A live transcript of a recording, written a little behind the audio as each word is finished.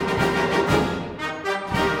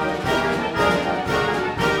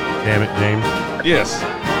damn it, James. Yes.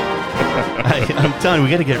 I'm telling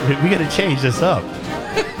you, we gotta change this up.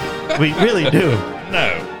 We really do.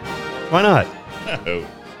 No. Why not? No.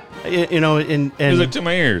 You know, and Music to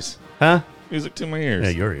my ears. huh? Music to my ears.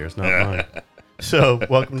 Yeah, your ears, not mine. So,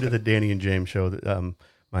 welcome to the Danny and James show.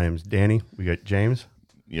 My name's Danny. We got James.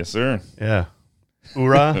 Yes, sir. Yeah.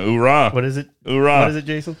 Hoorah! Hoorah! What is it? Hoorah! What is it,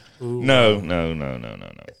 Jason? No.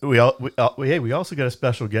 We also got a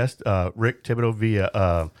special guest, Rick Thibodeau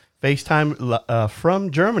via FaceTime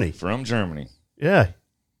from Germany. From Germany. Yeah.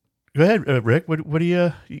 Go ahead, Rick. What do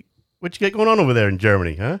you get going on over there in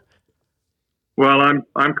Germany, huh? Well,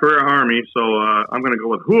 I'm career Army, so I'm going to go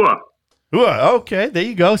with Hua. Hua. Okay, there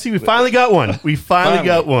you go. See, we finally got one. We finally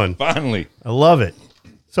got one. Finally. I love it.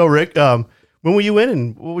 So, Rick, when were you in,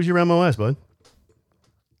 and what was your MOS, bud?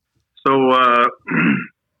 So,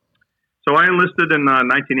 so I enlisted in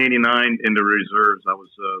 1989 in the reserves. I was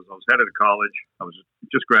headed to college. I was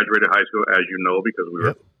just graduated high school, as you know, because we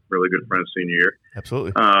were really good friends senior year.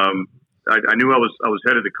 Absolutely. I knew I was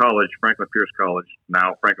headed to college, Franklin Pierce College,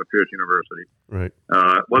 now Franklin Pierce University. Right.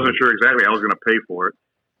 Wasn't sure exactly how I was going to pay for it.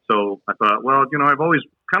 So I thought, well, I've always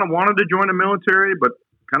kind of wanted to join the military, but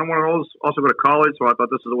kind of wanted to also go to college. So I thought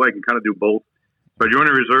this is a way I can kind of do both. So I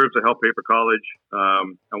joined the reserves to help pay for college.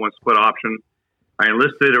 I went split option. I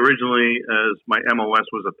enlisted originally as my MOS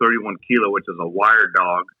was a 31 kilo, which is a wire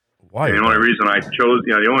dog. And the only reason I chose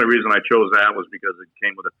that was because it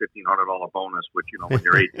came with a $1,500 bonus, which when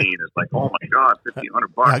you're 18, it's like, oh my God,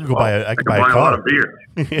 $1,500. I could buy a lot of beer.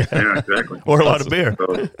 Yeah, exactly. Or a lot of beer.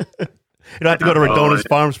 So, you don't have to go to Radona's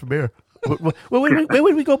Farms for beer. Where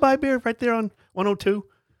would we go buy beer? Right there on 102.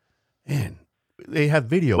 Man, they have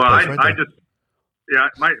video. Well, right I just,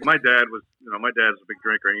 my dad was, my dad's a big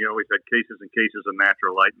drinker, and he always had cases and cases of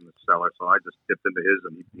Natural Light in the cellar. So I just dipped into his,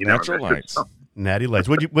 and he Natural never Lights. Natty Lights.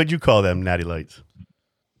 What'd you call them? Natty Lights.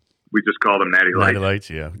 We just called them Natty Lights. Natty Lights.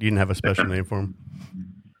 Yeah. You didn't have a special name for them.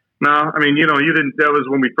 No, I mean, you didn't. That was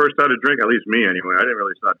when we first started drinking. At least me, anyway. I didn't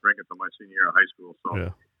really start drinking until my senior year of high school.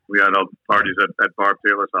 So we had parties at Barb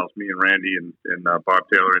Taylor's house. Me and Randy and Barb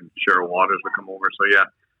Taylor and Cheryl Waters would come over. So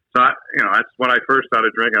that's when I first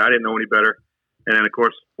started drinking. I didn't know any better. And then, of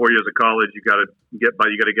course, 4 years of college, you got to get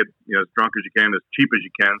as drunk as you can, as cheap as you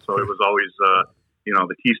can. So it was always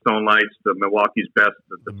the Keystone Lights, the Milwaukee's Best,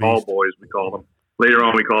 the tall boys we called them. Later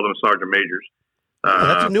on, we called them Sergeant Majors.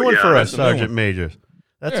 That's a new one for us, Sergeant Majors.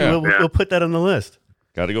 We'll put that on the list.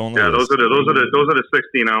 Got to go on the list. Those are the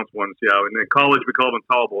 16-ounce ones. Yeah, and in college we called them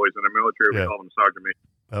tall boys. In the military we called them Sergeant Majors.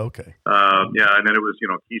 Okay. And then it was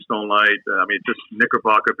Keystone Light. Just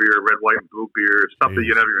Knickerbocker beer, red, white, and blue beer, stuff that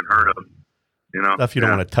you never even heard of. Stuff you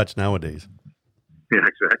don't want to touch nowadays. Yeah,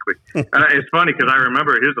 exactly. And it's funny because I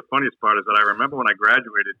remember. Here's the funniest part is that I remember when I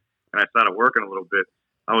graduated and I started working a little bit.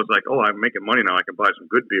 I was like, "Oh, I'm making money now. I can buy some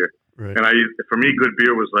good beer." Right. And for me, good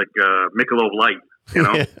beer was like Michelob Light.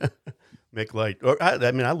 Mick Light.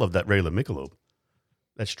 I love that regular Michelob.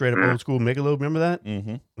 That straight up old school Michelob. Remember that?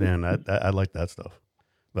 Mm-hmm. Man, I like that stuff.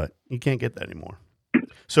 But you can't get that anymore.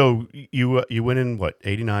 So you went in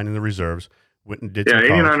 89 in the reserves. Went and did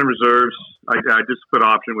 89 in reserves. I just split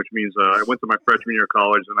option, which means I went to my freshman year of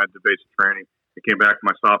college, and I did basic training. I came back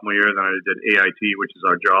for my sophomore year, then I did AIT, which is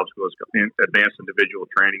our job school. It's Advanced Individual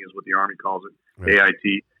Training is what the Army calls it, right. AIT.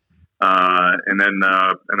 And then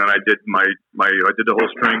I did I did the whole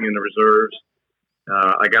string in the reserves.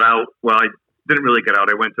 I got out. Well, I didn't really get out.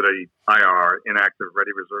 I went to the IR, Inactive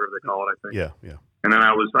Ready Reserve, they call it, I think. Yeah. And then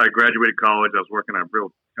I graduated college. I was working on a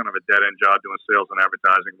real kind of a dead end job doing sales and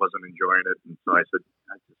advertising. Wasn't enjoying it, and so I said,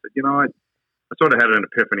 I sort of had an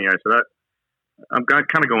epiphany. I said, I'm kind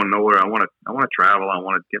of going nowhere. I want to travel. I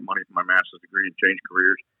want to get money for my master's degree, change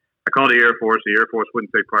careers. I called the Air Force. The Air Force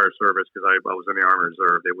wouldn't take prior service because I was in the Army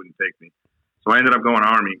Reserve. They wouldn't take me. So I ended up going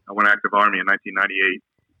Army. I went active Army in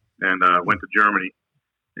 1998 and went to Germany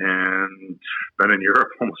and been in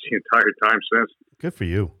Europe almost the entire time since. Good for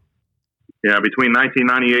you. Yeah, between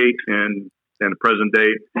 1998 and the present day,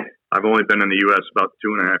 I've only been in the U.S. about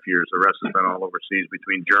 2.5 years. The rest has been all overseas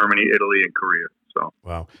between Germany, Italy, and Korea. So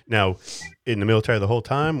wow. Now, in the military the whole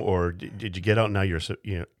time, or did you get out? Now you're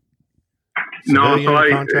civilian,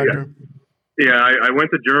 contractor. I went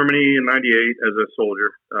to Germany in '98 as a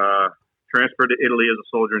soldier. Transferred to Italy as a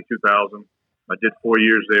soldier in 2000. I did 4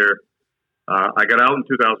 years there. I got out in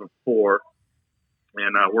 2004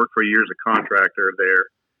 and worked for a year as a contractor there.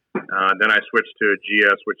 Then I switched to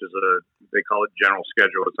GS, which is they call it general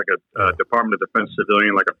schedule. It's like a Department of Defense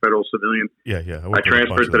civilian, like a federal civilian. Yeah. I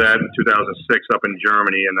transferred to that in 2006 up in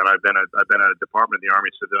Germany, and then I've been a Department of the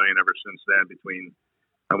Army civilian ever since then.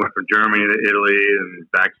 I went from Germany to Italy, and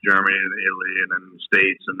back to Germany and Italy, and then the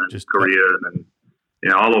States, and then Korea, and then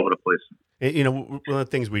all over the place. And, one of the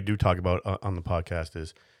things we do talk about on the podcast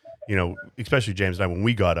is, especially James and I, when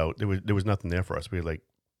we got out, there was nothing there for us. We were like,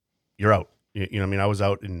 you're out. I was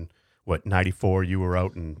out in 94. You were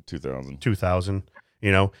out in 2000.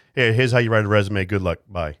 Hey, here's how you write a resume. Good luck.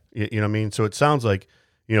 Bye. You know what I mean? So it sounds like,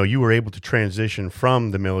 you were able to transition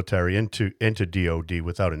from the military into DOD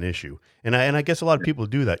without an issue. And I guess a lot of people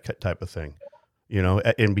do that type of thing,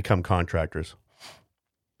 and become contractors.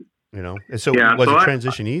 And so was the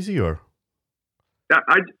transition easy or?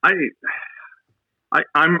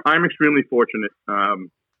 I'm extremely fortunate.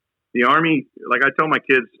 The Army, like I tell my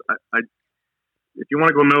kids, if you want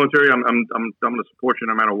to go military, I'm going to support you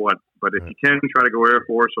no matter what. But if you can, try to go Air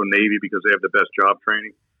Force or Navy because they have the best job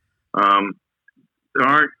training.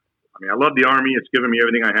 I love the Army. It's given me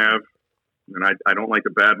everything I have, and I don't like to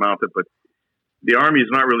badmouth it, but the Army is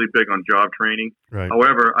not really big on job training. Right.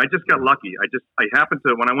 However, I just got lucky. I happened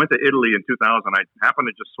to, when I went to Italy in 2000, I happened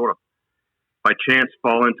to just sort of by chance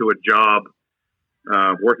fall into a job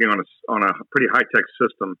working on a pretty high-tech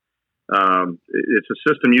system. It's a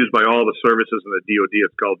system used by all the services in the DOD.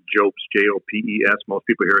 It's called JOPES, J-O-P-E-S. Most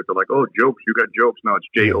people hear it, they're like, oh, JOPES, you got JOPES. No, it's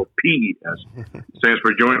J-O-P-E-S. Stands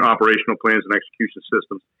for Joint Operational Plans and Execution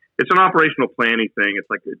Systems. It's an operational planning thing. It's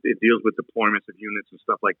like it deals with deployments of units and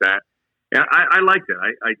stuff like that. And I liked it.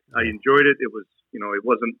 I enjoyed it. It was, it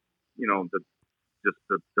wasn't,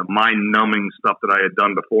 the mind-numbing stuff that I had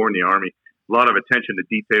done before in the Army. A lot of attention to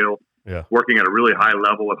detail, working at a really high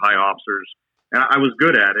level with high officers. And I was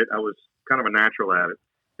good at it. I was kind of a natural at it.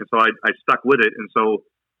 And so I stuck with it. And so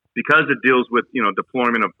because it deals with,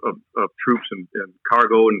 deployment of troops and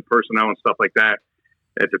cargo and personnel and stuff like that,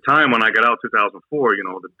 at the time when I got out 2004,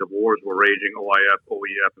 the wars were raging, OIF,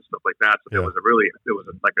 OEF and stuff like that. So there was a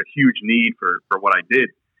huge need for what I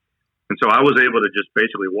did. And so I was able to just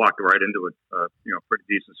basically walk right into a pretty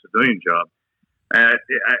decent civilian job. And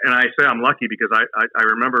I say I'm lucky because I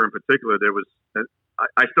remember in particular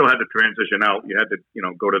I still had to transition out. You had to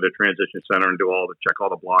go to the transition center and check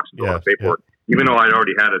all the blocks and do all the paperwork, even though I'd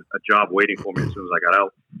already had a job waiting for me as soon as I got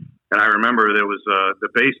out. And I remember there was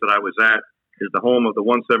the base that I was at is the home of the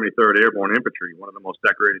 173rd Airborne Infantry, one of the most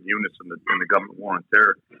decorated units in the government war on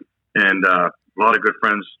terror, and a lot of good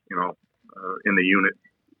friends in the unit.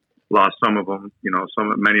 Lost some of them,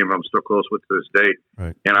 many of them still close with to this day.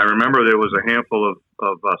 Right. And I remember there was a handful of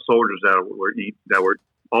soldiers that were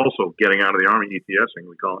also getting out of the Army, ETSing,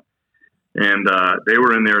 we call it. And they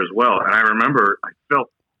were in there as well. And I remember I felt,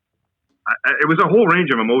 it was a whole range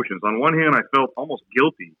of emotions. On one hand, I felt almost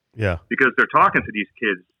guilty. Yeah. Because they're talking to these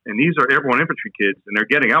kids, and these are airborne infantry kids, and they're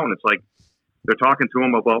getting out, and it's like they're talking to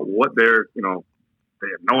them about what they're, they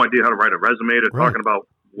have no idea how to write a resume. They're talking about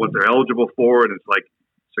what they're eligible for, and it's like,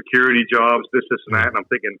 security jobs, this and that, and I'm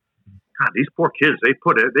thinking, God, these poor kids, they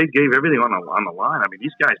gave everything on the line. I mean,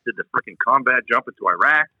 these guys did the freaking combat jump into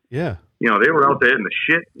Iraq. Yeah, they were out there in the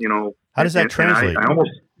shit. How does that translate? I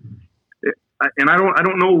almost, and I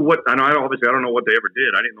don't know what I know. Obviously, I don't know what they ever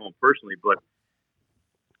did. I didn't know them personally, but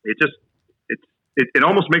it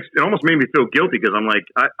almost made me feel guilty because I'm like,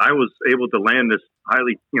 I was able to land this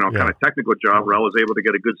highly kind of technical job where I was able to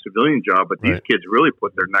get a good civilian job, but these kids really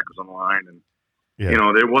put their necks on the line and.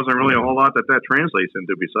 Yeah. There wasn't really a whole lot that translates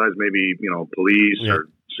into besides maybe, police or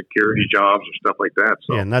security jobs or stuff like that.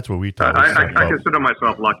 So, and that's what we talk about. I consider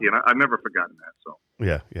myself lucky, and I've never forgotten that. So,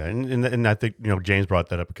 yeah. And I think, James brought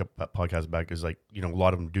that up a couple podcasts back is like, a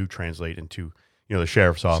lot of them do translate into, the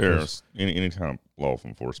sheriff's office. Any kind of law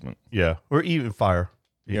enforcement. Yeah. Or even fire.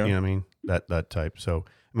 You know what I mean? That type. So,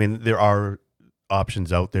 I mean, there are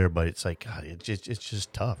options out there, but it's like, God, it's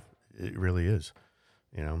just tough. It really is,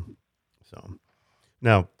 so.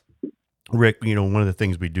 Now, Rick, one of the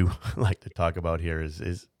things we do like to talk about here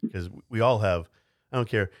is because we all have, I don't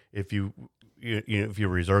care if if you're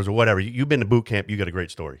reserves or whatever, you've been to boot camp, you got a great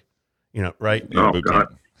story, right? Oh,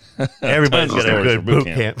 God. Everybody's got a good boot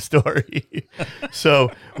camp story. So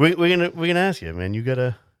we're gonna ask you, man, you got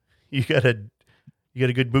a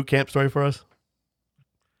good boot camp story for us?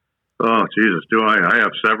 Oh, Jesus, do I? I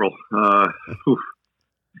have several.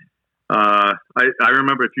 I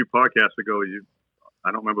remember a few podcasts ago, I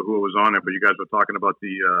don't remember who it was on it, but you guys were talking about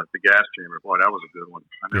the gas chamber. Boy, that was a good one.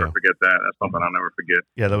 I never forget that. That's something I'll never forget.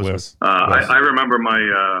 Yeah, that was. I remember my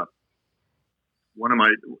one of the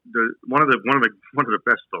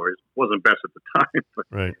best stories. Wasn't best at the time, but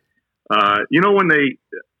right. When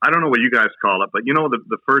I don't know what you guys call it, but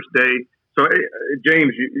the first day. So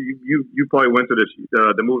James, you probably went to this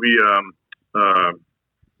the movie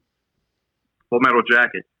Full Metal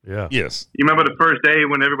Jacket. Yeah. Yes. You remember the first day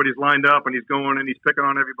when everybody's lined up and he's going and he's picking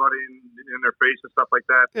on everybody in their face and stuff like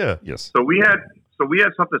that? Yeah. Yes. So we had So we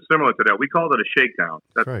had something similar to that. We called it a shakedown.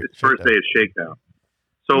 That's right, its first day of shakedown.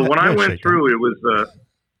 So when I went through, it was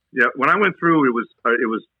when I went through, it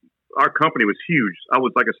was our company was huge. I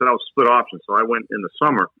was, like I said, I was split option. So I went in the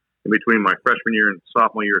summer in between my freshman year and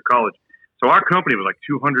sophomore year of college. So our company was like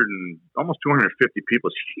 200 and almost 250 people.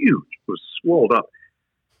 It's huge. It was swelled up.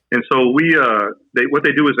 And so what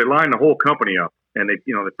they do is they line the whole company up, and they,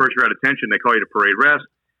 the first you're at attention, they call you to parade rest.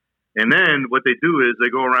 And then what they do is they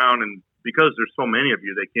go around, and because there's so many of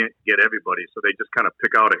you, they can't get everybody. So they just kind of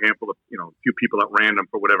pick out a handful of, a few people at random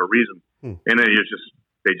for whatever reason. And then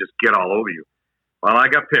they just get all over you. Well, I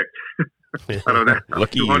got picked. I don't know,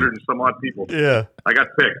 200 and some odd people. Yeah. I got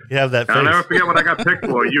picked. You have that face. I'll never forget what I got picked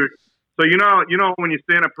for. So you know when you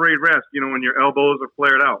stand at parade rest, when your elbows are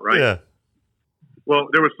flared out, right? Yeah.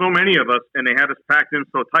 Well, there were so many of us, and they had us packed in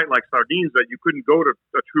so tight like sardines that you couldn't go to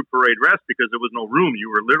a true parade rest because there was no room.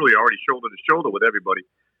 You were literally already shoulder to shoulder with everybody.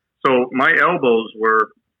 So my elbows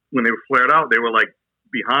were, when they were flared out, they were like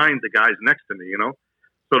behind the guys next to me,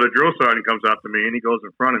 So the drill sergeant comes up to me, and he goes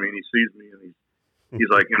in front of me, and he sees me, and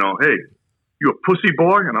he's like, hey, you a pussy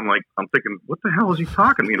boy? And I'm thinking, what the hell is he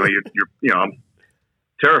talking? I'm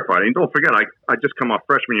terrified. And don't forget, I just come off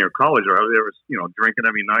freshman year of college, or I was, drinking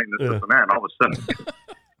every night and this and that. And all of a sudden,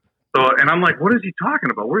 and I'm like, what is he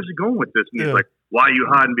talking about? Where's he going with this? And he's like, why are you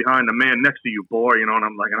hiding behind the man next to you, boy? And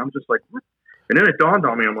I'm just like, what? And then it dawned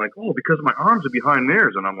on me. I'm like, oh, because my arms are behind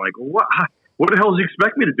theirs. And I'm like, what? What the hell does he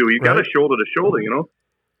expect me to do? You got to shoulder to shoulder,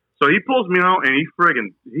 So he pulls me out, and he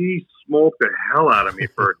smoked the hell out of me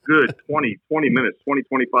for a good 20 minutes, 25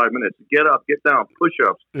 minutes. Get up, get down,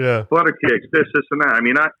 push-ups, butter kicks, this, and that.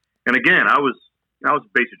 And again, I was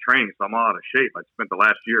basic training, so I'm all out of shape. I spent the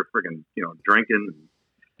last year drinking,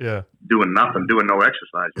 doing nothing, doing no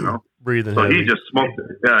exercise, Breathing. So heavy. he just smoked.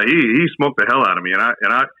 He smoked the hell out of me, and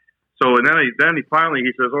then he finally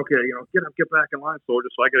says, okay, get back in line, soldier.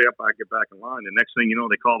 So I get back in line. And next thing you know,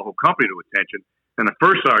 they call the whole company to attention. And the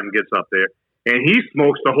first sergeant gets up there, and he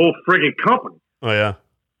smokes the whole friggin' company. Oh, yeah.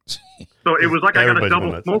 So it was like I got a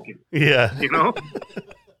double smoking. Yeah.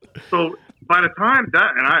 So by the time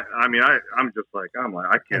that, and I'm like,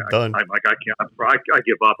 I can't. I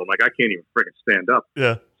give up. I'm like, I can't even friggin' stand up.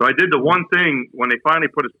 Yeah. So I did the one thing, when they finally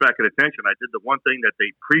put us back at attention, I did the one thing that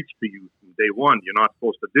they preached to you from day one you're not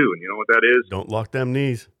supposed to do. And you know what that is? Don't lock them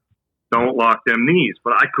knees. Don't lock them knees.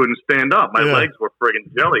 But I couldn't stand up. My legs were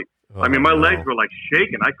friggin' jelly. Oh, my legs were like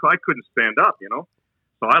shaking. I couldn't stand up,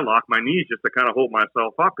 So I locked my knees just to kind of hold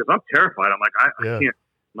myself up because I'm terrified. I'm like,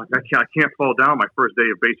 I can't fall down my first day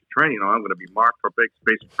of basic training. I'm going to be marked for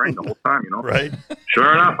basic training the whole time, Right.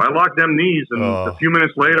 Sure enough, I locked them knees, and a few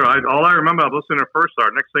minutes later, all I remember, I was listening to first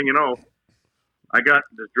sergeant. Next thing you know, I got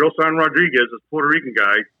this drill sergeant Rodriguez, this Puerto Rican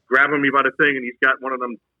guy, grabbing me by the thing, and he's got one of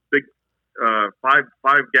them big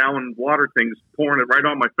 5-gallon water things, pouring it right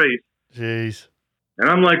on my face. Jeez. And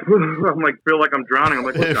I'm like, feel like I'm drowning. I'm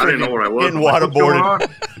like, look, I didn't know where I was. Getting waterboarded.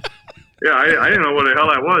 Yeah, I didn't know where the hell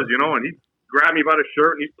I was, And he grabbed me by the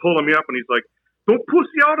shirt, and he's pulling me up, and he's like, "Don't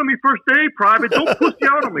pussy out on me first day, private. Don't pussy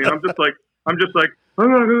out on me." And I'm just like, I'm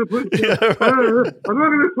not gonna pussy out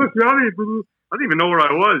on you. I didn't even know where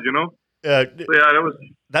I was, Yeah, that was.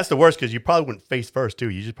 That's the worst because you probably wouldn't face first too.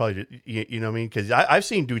 You just probably, you know what I mean? Because I've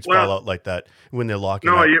seen dudes fall out like that when they're locking.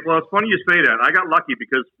 No, up. well, it's funny you say that. I got lucky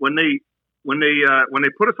because when they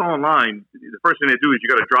put us all in line, the first thing they do is you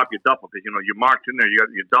got to drop your duffel because you're marked in there. You got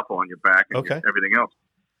your duffel on your back and everything else.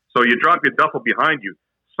 So you drop your duffel behind you.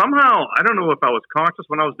 Somehow, I don't know if I was conscious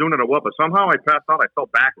when I was doing it or what, but somehow I passed out. I fell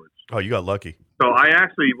backwards. Oh, you got lucky. So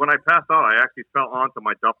when I passed out, I actually fell onto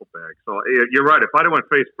my duffel bag. So you're right. If I'd have went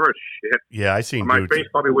face first, shit. Yeah, I seen my dudes. face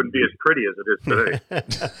probably wouldn't be as pretty as it is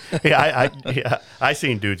today. I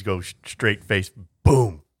seen dudes go straight face,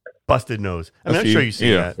 boom, busted nose. I'm sure you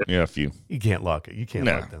see that. Yeah, a few. You can't lock it. You can't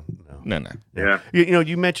lock them. No. Yeah.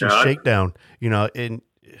 You mentioned shakedown. And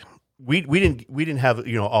we didn't have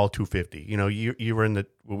all 250. You were in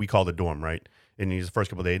what we call the dorm, right? And these first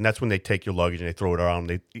couple of days, and that's when they take your luggage and they throw it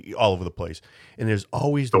around, all over the place. And there's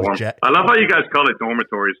always those I love how you guys call it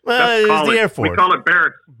dormitories. It's the Air Force. We call it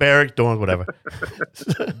barracks. Barracks, dorms, whatever.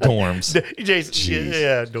 Dorms. Jason,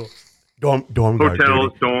 yeah, dorm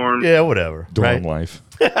hotels, dorms. Yeah, whatever. Dorm life.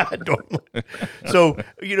 Dorm life. So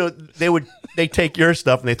they take your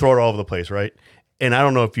stuff and they throw it all over the place, right? And I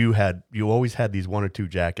don't know if you always had these one or two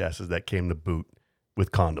jackasses that came to boot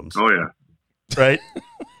with condoms. Oh yeah. Right?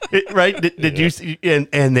 Right? Did you see?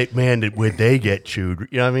 Would they get chewed?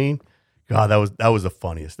 You know what I mean? God, that was the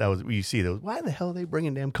funniest. That was, you see those. Why the hell are they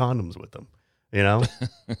bringing damn condoms with them?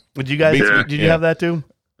 Did you guys? Did you have that too?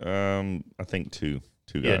 I think two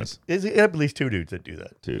guys. Is it at least two dudes that do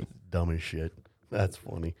that? Two. Dumb as shit. That's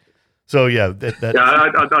funny. So yeah, that Yeah,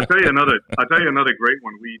 I'll tell you another. I'll tell you another great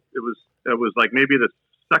one. It was like maybe the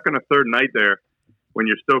second or third night there when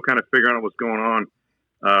you're still kind of figuring out what's going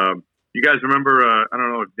on. You guys remember? I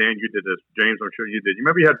don't know if Dan, you did this. James, I'm sure you did. You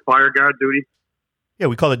remember you had fire guard duty? yeah,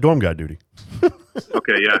 we call it dorm guard duty.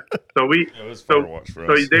 Okay, yeah. So It was fire watch for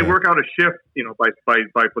so us. they work out a shift,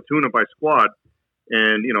 by platoon or by squad,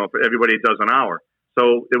 and everybody does an hour.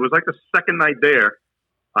 So it was like the second night there.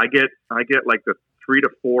 I get like the 3 to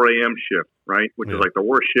 4 a.m. shift, right, which is like the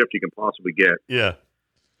worst shift you can possibly get. Yeah.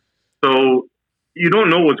 So you don't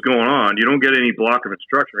know what's going on. You don't get any block of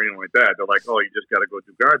instruction or anything like that. They're like, oh, you just got to go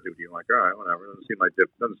do guard duty. I'm like, all right, whatever.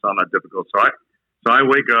 Doesn't sound that difficult. So I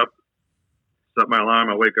wake up, set my alarm.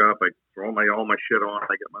 I wake up. I throw all my shit on.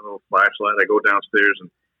 I get my little flashlight. I go downstairs, and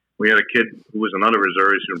we had a kid who was another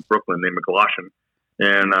reservist in Brooklyn named McLaughlin,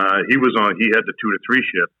 and he had the 2 to 3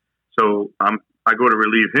 shift. So I go to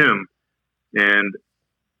relieve him, and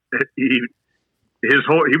he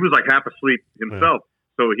was like half asleep himself.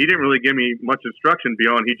 So he didn't really give me much instruction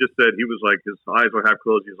beyond. He just said, he was like, his eyes were half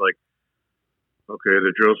closed. He's like, okay,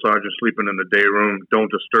 the drill sergeant's sleeping in the day room.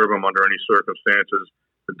 Don't disturb him under any circumstances.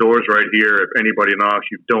 The door's right here. If anybody knocks,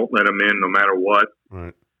 you don't let him in no matter what.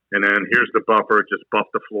 Right. And then here's the buffer. Just buff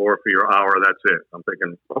the floor for your hour. That's it. I'm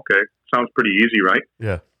thinking, okay, sounds pretty easy, right?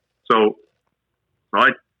 Yeah. So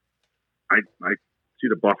I see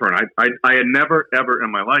the buffer, and I had never, ever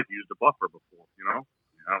in my life used a buffer before, I don't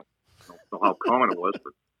know how common it was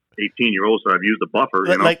for 18-year-olds to have used a buffer.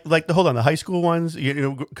 Like the high school ones,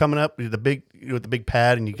 coming up with the big with the big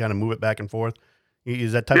pad, and you kind of move it back and forth.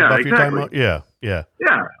 Is that type of buffer you're talking about? Yeah. Yeah.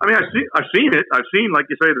 I mean, I've seen it. I've seen, like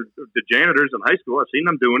you say, the janitors in high school. I've seen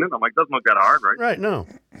them doing it. I'm like, doesn't look that hard, right? Right. No.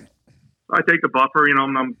 I take the buffer.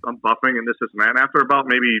 I'm buffing, and this and that. And after about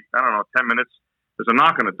maybe 10 minutes, there's a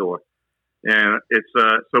knock on the door. And it's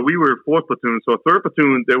so we were 4th platoon. So 3rd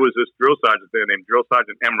platoon, there was this drill sergeant there named Drill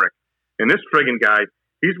Sergeant Emmerich. And this friggin' guy,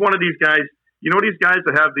 he's one of these guys, these guys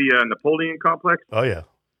that have the Napoleon complex? Oh, yeah.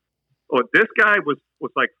 Oh, this guy was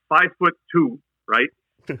like 5'2", right?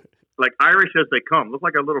 Like Irish as they come. Looked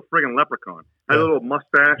like a little friggin' leprechaun. Had a little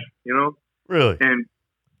mustache, Really? And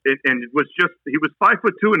it was just, he was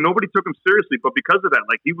 5'2", and nobody took him seriously. But because of that,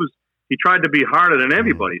 like he tried to be harder than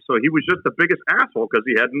everybody. So he was just the biggest asshole because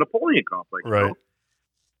he had the Napoleon complex. Right.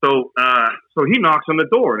 So he knocks on the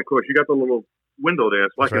door, and of course you got the little window there,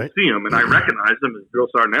 so I can see him, and I recognize him as Drill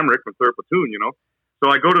Sergeant Emmerich from 3rd platoon. So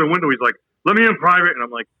I go to the window. He's like, "Let me in private," and I'm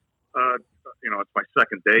like, it's my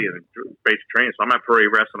second day in basic training, so I'm at parade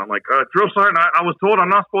rest, and I'm like, Drill Sergeant, I was told I'm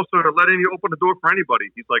not supposed to let you open the door for anybody.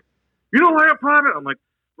 He's like, "You don't let in private." I'm like,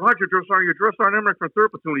 "Roger, Drill Sergeant, you're Drill Sergeant Emmerich from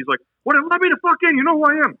 3rd platoon." He's like, "What? Let me the fuck in. You know who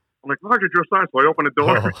I am." I'm like, "Roger, Drill Sergeant." So I open the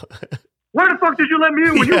door. Why the fuck did you let me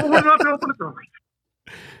in when you were not to open the door?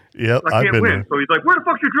 Yep, I can't win. There. So he's like, "Where the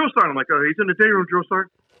fuck's your drill sergeant?" I'm like, "He's in the day room, Drill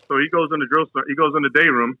Sergeant." So he goes in the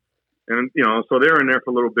day room, and so they're in there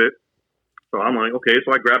for a little bit. So I'm like, okay.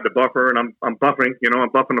 So I grab the buffer, and I'm buffing.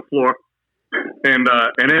 I'm buffing the floor, and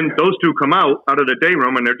then those two come out of the day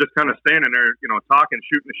room, and they're just kind of standing there, talking,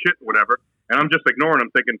 shooting the shit, and whatever. And I'm just ignoring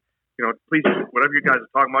them, thinking, please, whatever you guys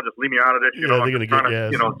are talking about, just leave me out of this. They're I'm gonna trying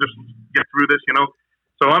get, to, just get through this.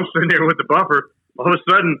 So I'm sitting there with the buffer. All of a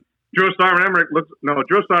sudden, Drill Sergeant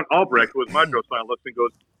Albrecht, who was my drill sergeant, looks and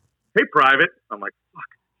goes, "Hey, Private." I'm like, "Fuck."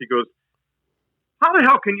 He goes, "How the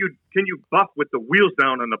hell can you buff with the wheels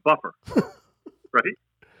down on the buffer?" Right?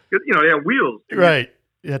 Because they have wheels. Right.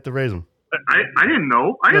 You have to raise them. I didn't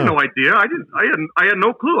know. I had no idea. I had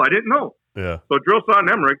no clue. I didn't know. Yeah. So Drill Sergeant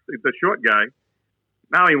Emmerich, the short guy,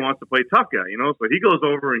 now he wants to play tough guy. So he goes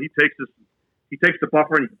over and he takes the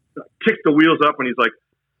buffer and kicks the wheels up, and he's like,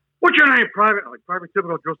 "What's your name, Private?" I'm like, "Private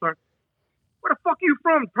Thibodeau, Drill Sergeant." "Where the fuck are you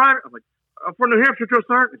from, Private?" I'm like, "I'm from New Hampshire, Drill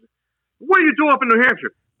Sergeant." "What do you do up in New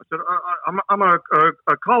Hampshire?" I said, I'm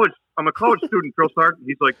a college student, Drill Sergeant."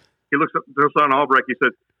 He's like, he looks at Drill Sergeant Albrecht. He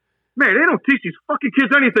says, "Man, they don't teach these fucking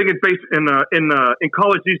kids anything in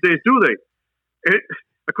college these days, do they?" And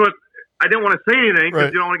of course, I didn't want to say anything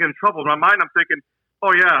because you don't want to get in trouble. In my mind, I'm thinking,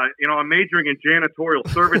 oh yeah, I'm majoring in janitorial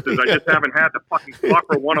services. I just haven't had the fucking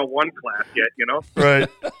Buffer 101 class yet, Right.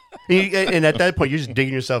 And at that point, you're just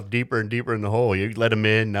digging yourself deeper and deeper in the hole. You let them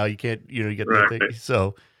in. Now you can't, you get right. the thing.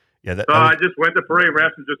 So, yeah. So I just went to parade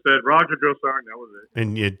rest and just said, "Roger, Drill Sergeant." That was it.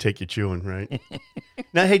 And you'd take your chewing, right?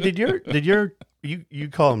 Now, hey, you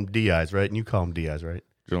call them DIs, right? And you call them DIs, right?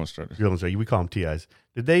 Drill instructor. We call them TIs.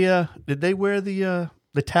 Did they wear the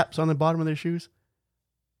taps on the bottom of their shoes?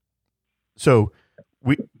 So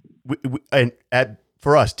we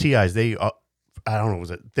for us TIs, they I don't know,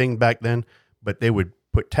 was it a thing back then, but they would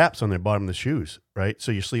put taps on their bottom of the shoes, right?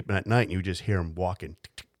 So you're sleeping at night and you just hear them walking.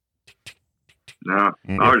 Tick, tick, tick, tick, tick. No,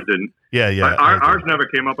 ours didn't. Yeah. Ours never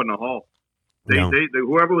came up in the hall. They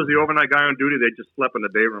whoever was the overnight guy on duty, they just slept in the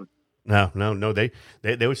day room. No.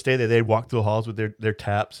 They would stay there. They'd walk through the halls with their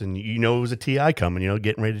taps, and it was a TI coming.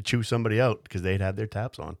 Getting ready to chew somebody out because they'd had their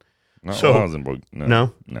taps on. No, so I wasn't,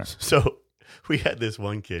 no. So we had this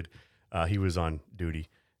one kid. He was on duty,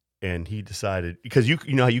 and he decided because you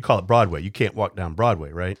know how you call it Broadway. You can't walk down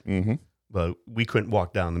Broadway, right? Mm-hmm. But we couldn't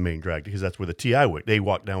walk down the main drag because that's where the TI would. They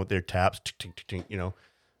walk down with their taps,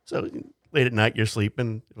 So late at night, you're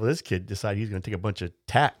sleeping. Well, this kid decided he's going to take a bunch of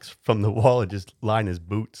tacks from the wall and just line his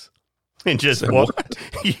boots and just walk.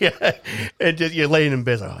 Yeah, and just you're laying in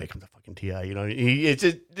bed. Like, here comes the fucking TI. It's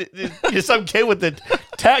just some kid with the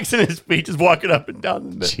tacks in his feet just walking up and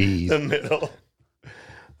down the middle.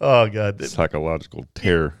 Oh God, psychological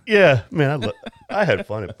terror. Yeah, man, I had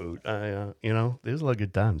fun at boot. There's a lot of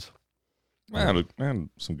good times. I had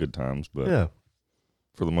some good times, but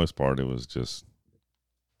for the most part, it was just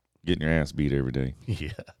getting your ass beat every day.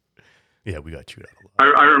 Yeah, we got chewed out a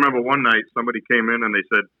lot. I remember one night somebody came in and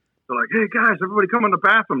they're like, "Hey guys, everybody come in the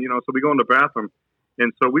bathroom," So we go in the bathroom,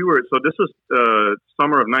 and so this was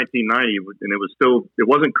summer of 1990, and it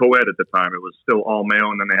wasn't co-ed at the time. It was still all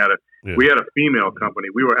male, and then we had a female company.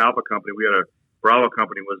 We were Alpha Company. We had a Bravo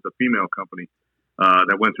Company was the female company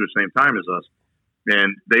that went through the same time as us.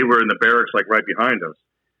 And they were in the barracks, like right behind us.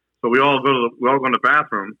 So we all go in the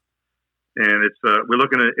bathroom, and we're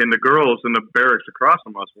looking at, and the girls in the barracks across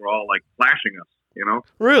from us were all like flashing us,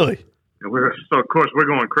 Really? And so of course we're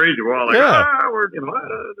going crazy. We're all like,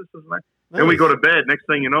 this is nice. Then we go to bed. Next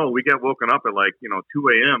thing you know, we get woken up at 2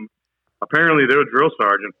 a.m. Apparently their drill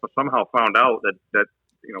sergeant somehow found out that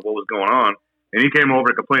what was going on. And he came over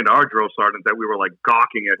and complained to our drill sergeant that we were like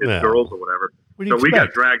gawking at his girls or whatever. So we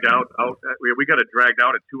got dragged out. We got dragged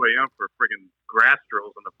out at 2 a.m. for friggin' grass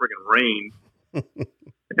drills in the friggin' rain.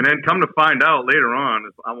 And then come to find out later on,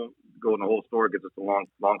 I won't go in the whole story because it's a long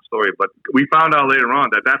story, but we found out later on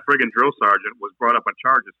that friggin' drill sergeant was brought up on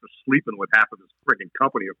charges for sleeping with half of his friggin'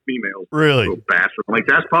 company of females. Really? Little bastard. Like,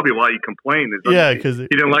 that's probably why he complained. Because he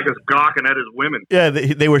didn't like us gawking at his women. Yeah,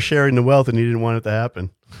 they were sharing the wealth and he didn't want it to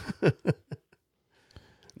happen.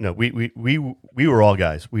 No, we were all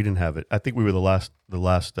guys. We didn't have it. I think we were the last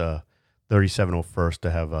 3701st to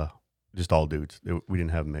have just all dudes. We didn't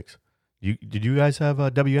have a mix. Did you guys have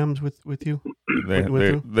WMs with you?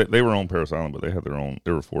 They were on Parris Island, but they had their own.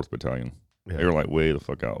 They were 4th Battalion. Yeah. They were like way the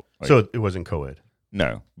fuck out. Like, so it wasn't co-ed?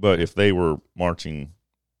 No, but if they were marching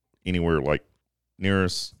anywhere like near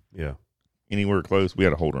us, anywhere close, we had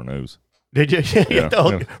to hold our nose. Did you?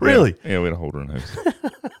 Really? Yeah, we had to hold our nose.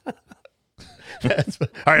 All right,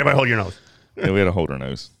 everybody hold your nose. Yeah, we had to hold our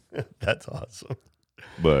nose. That's awesome.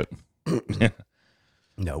 But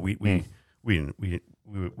no, we didn't. We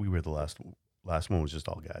were the last one was just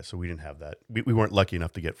all guys, so we didn't have that. We weren't lucky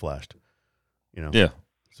enough to get flashed. Yeah.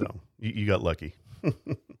 So you got lucky.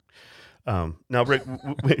 Now, Rick,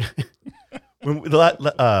 when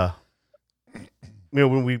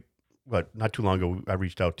not too long ago, I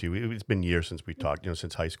reached out to you. It's been years since we talked,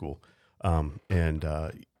 since high school, and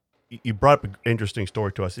you brought up an interesting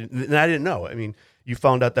story to us, and I didn't know. I mean, you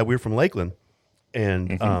found out that we were from Lakeland,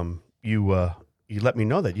 and you let me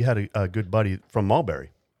know that you had a good buddy from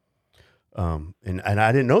Mulberry, and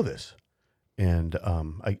I didn't know this, and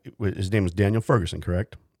his name was Daniel Ferguson,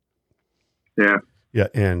 correct? Yeah,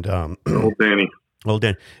 and old Danny. Old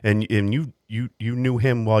Dan, and you knew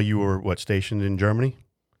him while you were stationed in Germany?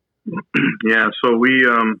 Yeah, so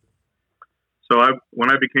when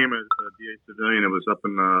I became a DA civilian, it was up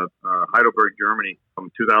in Heidelberg, Germany, from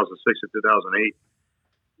 2006 to 2008,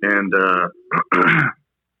 and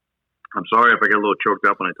I'm sorry if I get a little choked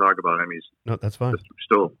up when I talk about him. No, that's fine.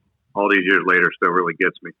 Still, all these years later, still really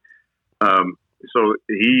gets me. So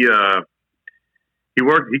he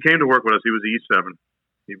came to work with us. He was E7.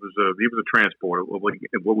 He was a transporter, what we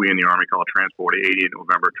in the Army call a transporter, 88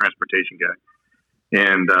 November transportation guy.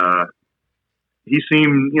 And he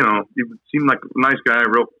seemed like a nice guy,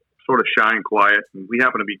 real sort of shy and quiet. And we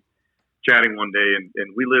happened to be chatting one day, and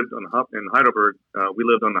we lived in Heidelberg. We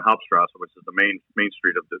lived on the Hauptstrasse, which is the main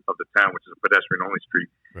street of the town, which is a pedestrian only street.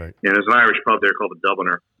 Right. And there's an Irish pub there called the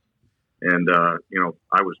Dubliner, and that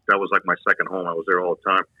was like my second home. I was there all the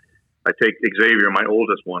time. I take Xavier, my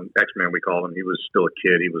oldest one, X-Man we call him. He was still a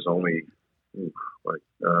kid. He was only I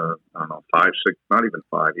don't know, 5, 6, not even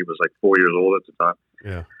 5. He was like 4 years old at the time.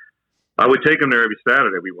 Yeah. I would take him there every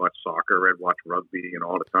Saturday. We watch soccer. I'd watch rugby,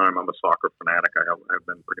 all the time. I'm a soccer fanatic. I've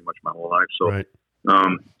been pretty much my whole life. So, right.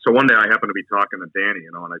 So one day I happened to be talking to Danny,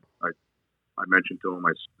 and I mentioned to him,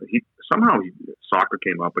 soccer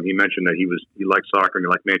came up, and he mentioned that he liked soccer and he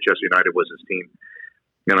liked Manchester United was his team.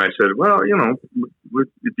 And I said, well,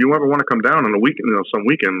 if you ever want to come down on the weekend, some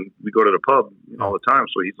weekend, we go to the pub all the time.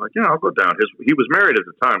 So he's like, yeah, I'll go down. He was married at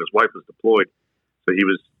the time. His wife was deployed. So he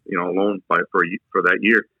was, alone for that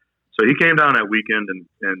year. So he came down that weekend and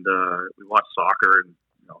we watched soccer and,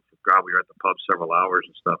 God, we were at the pub several hours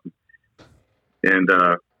and stuff. And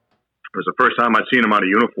it was the first time I'd seen him out of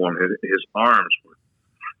uniform. His arms were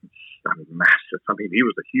massive. I mean, he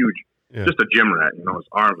was a huge, just a gym rat. His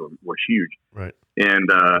arms were huge. Right. And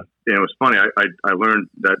it was funny. I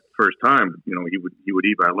learned that first time. He would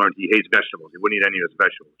eat. But I learned he hates vegetables. He wouldn't eat any of his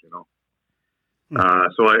vegetables.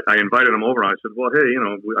 So I invited him over. I said, well, hey,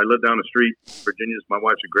 I live down the street. Virginia's my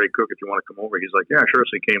wife's a great cook. If you want to come over, he's like, yeah, sure.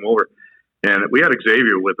 So he came over. And we had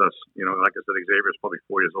Xavier with us, like I said, Xavier was probably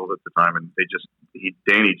 4 years old at the time. And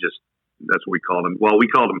Danny, that's what we called him. Well, we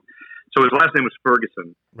called him, so his last name was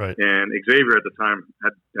Ferguson. Right. And Xavier at the time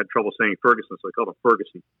had trouble saying Ferguson, so he called him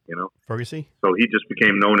Ferguson, Ferguson? So he just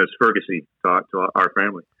became known as Ferguson to our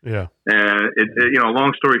family. Yeah. And,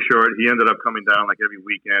 long story short, he ended up coming down like every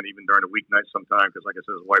weekend, even during the weeknights sometimes, because like I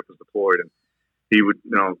said, his wife was deployed. And he would,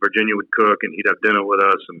 Virginia would cook and he'd have dinner with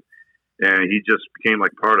us. And he just became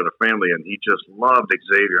like part of the family, and he just loved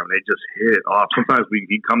Xavier. I mean, they just hit it off. Sometimes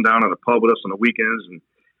he'd come down to the pub with us on the weekends,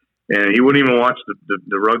 and he wouldn't even watch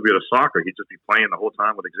the rugby or the soccer. He'd just be playing the whole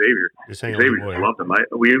time with Xavier. Xavier just loved him.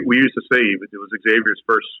 We used to say it was Xavier's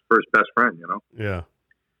first best friend, Yeah.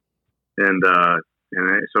 And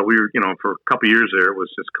so we were, for a couple of years there, it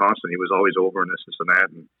was just constant. He was always over and this and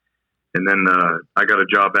that, and then I got a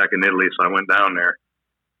job back in Italy, so I went down there,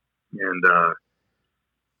 and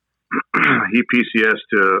he PCS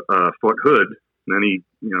to Fort Hood, and then he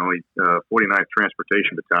 49th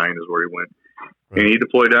Transportation Battalion is where he went, and he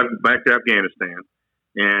deployed back to Afghanistan.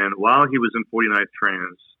 And while he was in 49th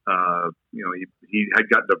Trans, he had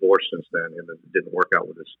got divorced since then, and it didn't work out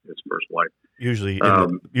with his first wife. Usually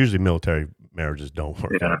military marriages don't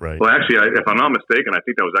work out, right? Well, actually, if I'm not mistaken, I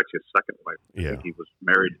think that was actually his second wife. Yeah. I think he was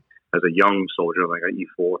married as a young soldier, like an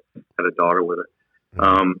E4, had a daughter with her.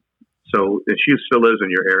 Mm-hmm. So she still lives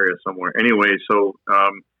in your area somewhere. Anyway, so we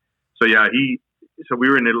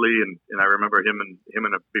were in Italy, and I remember him and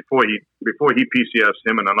before he PCS,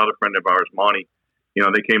 him and another friend of ours, Monty,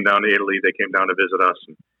 they came down to Italy. They came down to visit us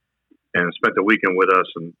and spent the weekend with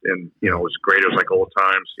us, and it was great. It was like old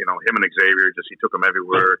times. Him and Xavier, he took him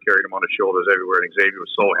everywhere, carried him on his shoulders everywhere, and Xavier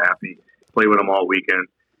was so happy, played with him all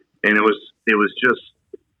weekend, and it was just.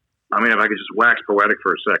 I mean, if I could just wax poetic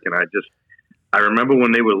for a second, I remember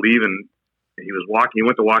when they were leaving, he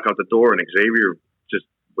went to walk out the door, and Xavier just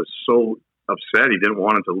was so upset. He didn't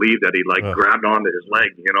want him to leave that he grabbed onto his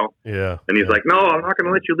leg, Yeah. And he's like, no, I'm not going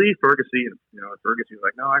to let you leave, Ferguson. And, Ferguson's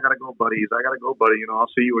like, no, I got to go, buddy. I got to go, buddy. I'll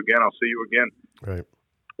see you again. Right.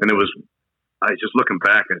 And just looking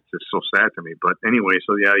back, it's just so sad to me. But anyway,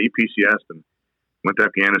 so yeah, he PCS'd and went to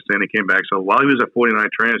Afghanistan. He came back. So while he was at 49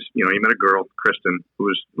 Trans, he met a girl, Kristen, who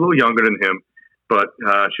was a little younger than him. But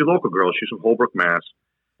she's a local girl. She's from Holbrook, Mass.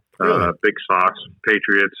 Really? Big Sox,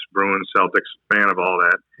 Patriots, Bruins, Celtics, fan of all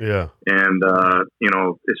that. Yeah. And,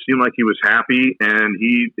 it seemed like he was happy, and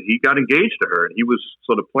he got engaged to her. And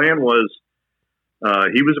the plan was,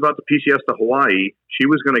 he was about to PCS to Hawaii. She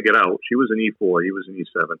was going to get out. She was an E4. He was an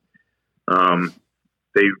E7.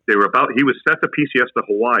 He was set to PCS to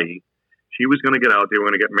Hawaii. She was going to get out. They were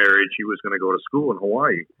going to get married. She was going to go to school in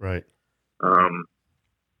Hawaii. Right.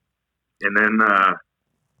 And then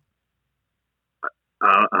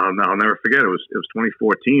I'll never forget. It was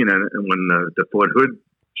 2014, and when the Fort Hood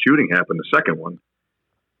shooting happened, the second one.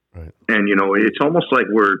 Right. And it's almost like I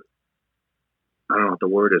don't know what the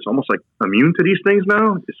word is. Almost like immune to these things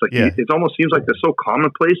now. It's like it almost seems like they're so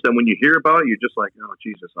commonplace that when you hear about it, you're just like, oh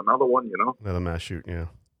Jesus, another one. Another mass shoot. Yeah.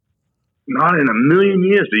 Not in a million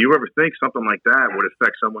years do you ever think something like that would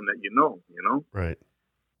affect someone that you know. Right.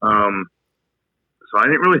 So I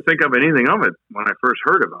didn't really think of anything of it when I first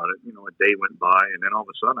heard about it. A day went by, and then all of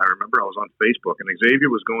a sudden, I remember I was on Facebook, and Xavier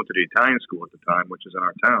was going to the Italian school at the time, which is in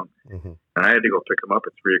our town, mm-hmm. and I had to go pick him up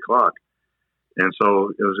at 3:00. And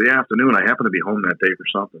so it was the afternoon. I happened to be home that day for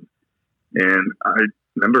something, and I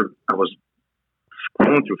remember I was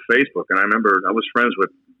scrolling through Facebook, and I remember I was friends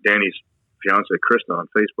with Danny's fiance, Krista, on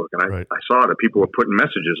Facebook, and I saw that people were putting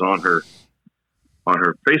messages on her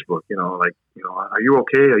Facebook, are you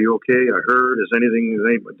okay? Are you okay? I heard, is anything,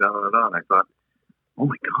 and I thought, oh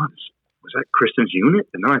my God, was that Kristen's unit?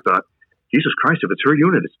 And then I thought, Jesus Christ, if it's her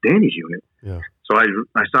unit, it's Danny's unit. Yeah. So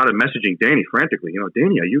I started messaging Danny frantically,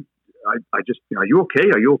 Danny, are you okay?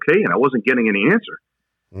 Are you okay? And I wasn't getting any answer.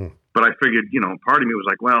 Mm. But I figured, part of me was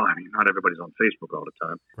like, well, I mean, not everybody's on Facebook all the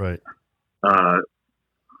time. Right.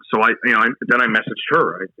 so then I messaged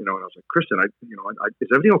her, and I was like, Kristen, is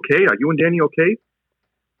everything okay? Are you and Danny okay?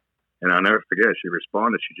 And I'll never forget. She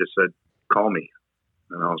responded. She just said, "Call me."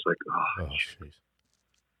 And I was like, "Oh, jeez."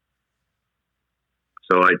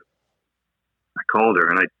 So I called her,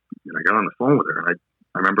 and I got on the phone with her. And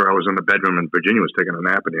I remember I was in the bedroom, and Virginia was taking a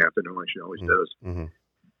nap in the afternoon, like she always does. Mm-hmm.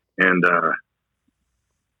 And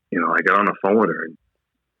I got on the phone with her, and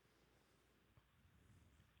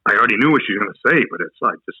I already knew what she was going to say, but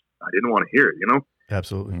I didn't want to hear it,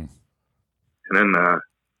 Absolutely. And then,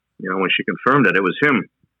 when she confirmed that it was him,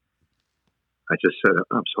 I just said,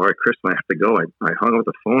 "I'm sorry, Kristen, I have to go." I hung up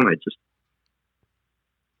the phone. I just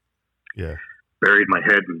buried my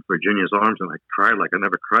head in Virginia's arms, and I cried like I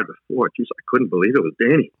never cried before. Jeez, I couldn't believe it was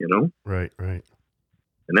Danny, Right.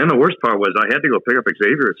 And then the worst part was I had to go pick up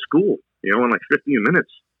Xavier at school, in like 15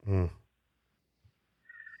 minutes. Mm.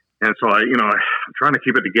 And so I'm trying to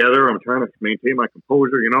keep it together. I'm trying to maintain my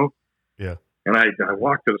composure, Yeah. And I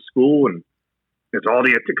walked to the school, and it's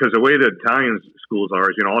because the way the Italian schools are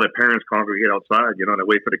is, all the parents congregate outside, and they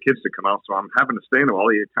wait for the kids to come out. So I'm having to stand with all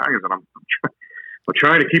the Italians, and I'm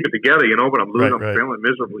trying to keep it together, but I'm losing, I'm feeling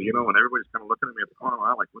miserable, and everybody's kind of looking at me at the corner.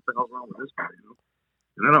 I'm like, what the hell's wrong with this guy,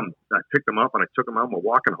 And then I picked him up and I took him out, and we're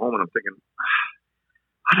walking home, and I'm thinking,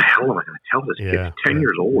 how the hell am I going to tell this kid? He's 10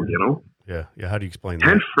 years old, Yeah. How do you explain 10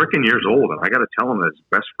 that? 10 freaking years old, and I got to tell him that his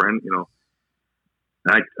best friend, And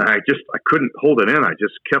I couldn't hold it in.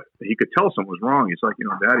 He could tell something was wrong. He's like,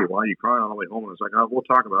 Daddy, why are you crying on the way home? And I was like, we'll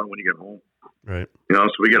talk about it when you get home. Right.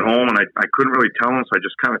 So we get home, and I couldn't really tell him, so I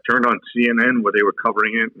just kind of turned on CNN where they were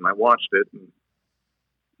covering it, and I watched it. And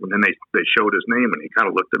then they showed his name, and he kind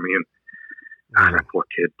of looked at me, and that poor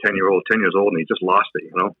kid, 10 years old, and he just lost it,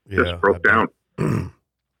 just broke down.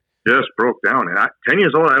 Just broke down. And 10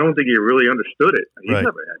 years old, I don't think he really understood it. He's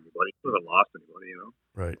never had anybody. He's never lost anybody,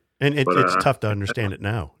 Right. And it's tough to understand it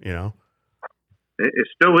now, It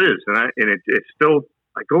still is. And it's still,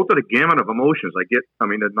 I go through the gamut of emotions.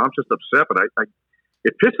 I'm not just upset, but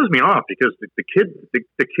it pisses me off because the kid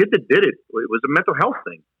that did it was a mental health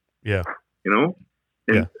thing. Yeah.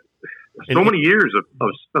 And so many years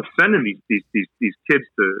of sending these kids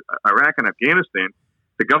to Iraq and Afghanistan,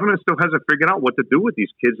 the government still hasn't figured out what to do with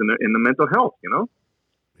these kids in the mental health,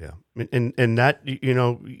 Yeah. And that,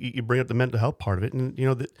 you bring up the mental health part of it, and,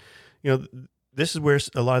 this is where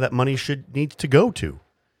a lot of that money needs to go to,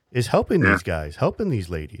 is helping these guys, helping these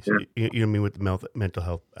ladies, you know what I mean, with the mental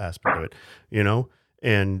health aspect of it,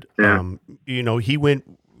 and, he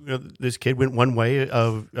went, this kid went one way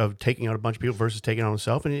of taking out a bunch of people versus taking on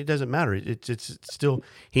himself, and it doesn't matter. It's still,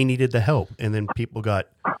 he needed the help, and then people got,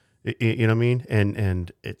 you know what I mean?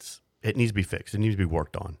 And it needs to be fixed. It needs to be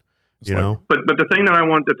worked on, But the thing that I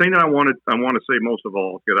want to say most of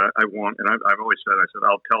all, because I've always said,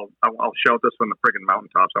 I'll shout this from the friggin'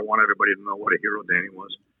 mountaintops. I want everybody to know what a hero Danny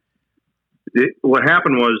was. What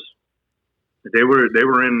happened was they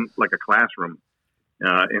were in like a classroom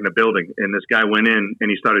in a building, and this guy went in and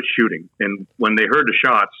he started shooting. And when they heard the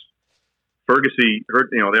shots, Ferguson heard,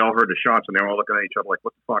 they all heard the shots, and they were all looking at each other like,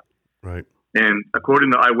 what the fuck? Right. And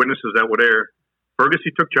according to eyewitnesses that were there,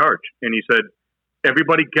 Ferguson took charge, and he said,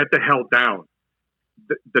 everybody get the hell down.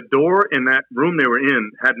 The door in that room they were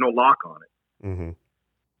in had no lock on it. Mm-hmm.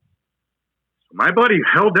 So my buddy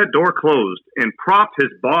held that door closed and propped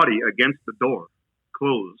his body against the door,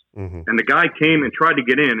 closed. Mm-hmm. And the guy came and tried to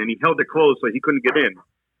get in, and he held it closed so he couldn't get in.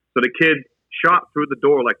 So the kid shot through the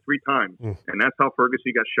door like 3 times, and that's how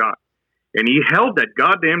Ferguson got shot. And he held that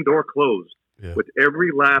goddamn door closed with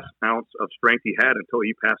every last ounce of strength he had until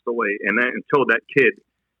he passed away, and then until that kid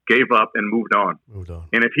gave up and moved on.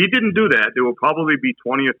 And if he didn't do that, there will probably be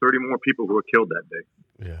 20 or 30 more people who were killed that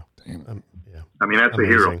day. Yeah. I mean, that's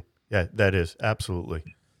amazing. A hero. Yeah, that is. Absolutely.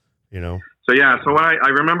 So, so I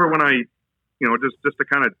remember when I, just to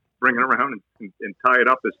kind of bring it around and tie it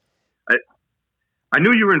up, is I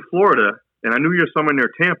knew you were in Florida, and I knew you were somewhere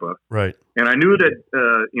near Tampa. Right. And I knew that,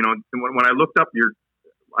 when I looked up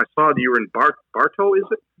I saw that you were in Bartow, is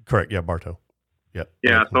it? Correct. Yeah, Bartow. Yep.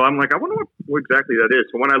 Yeah. So I'm like, I wonder what exactly that is.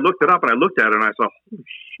 So when I looked it up and I looked at it and I saw, holy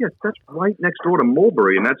shit, that's right next door to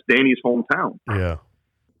Mulberry, and that's Danny's hometown. Yeah.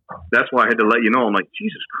 That's why I had to let you know. I'm like,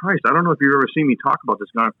 Jesus Christ, I don't know if you've ever seen me talk about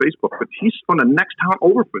this guy on Facebook, but he's from the next town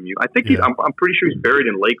over from you. I think I'm pretty sure he's buried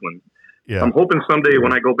in Lakeland. Yeah. I'm hoping someday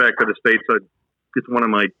when I go back to the States, it's one of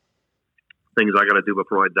my things I got to do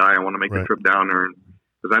before I die. I want to make the trip down there,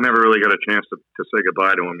 because I never really got a chance to say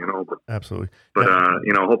goodbye to him, But, absolutely. But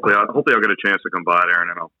hopefully I'll get a chance to come by there, and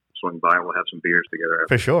then I'll swing by and we'll have some beers together.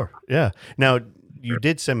 For sure. Yeah. Now, you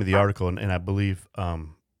did send me the article, and I believe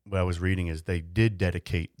what I was reading is they did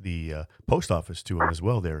dedicate the post office to him as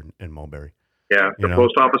well there in Mulberry. Yeah, the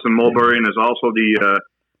post office in Mulberry, and there's also the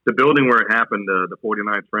building where it happened. The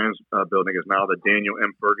 49th Trans building is now the Daniel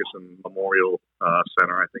M. Ferguson Memorial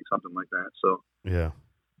Center, I think, something like that. So yeah,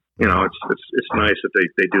 it's nice that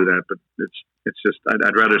they do that, but it's just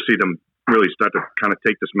I'd rather see them really start to kind of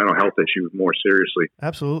take this mental health issue more seriously.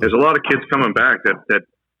 Absolutely, there's a lot of kids coming back that I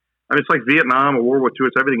mean, it's like Vietnam or World War II.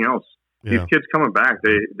 It's everything else. Yeah. These kids coming back,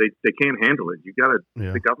 they can't handle it.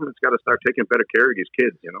 The government's got to start taking better care of these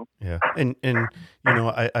kids. Yeah, and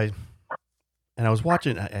I was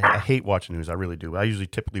watching. I hate watching news. I really do. I usually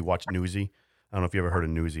typically watch Newsy. I don't know if you ever heard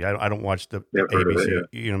of Newsy. I don't watch the ABC. It,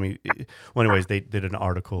 yeah. You know what I mean? Well, anyways, they did an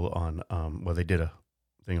article on. They did a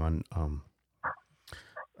thing on.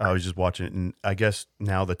 I was just watching it, and I guess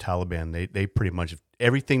now the Taliban they pretty much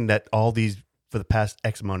everything that all these for the past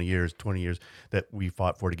X amount of years, 20 years that we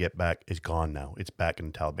fought for to get back is gone now. It's back in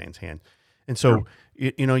the Taliban's hand, and so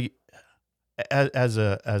as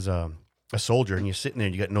a soldier, and you're sitting there,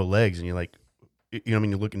 and you got no legs, and you're like. You know what I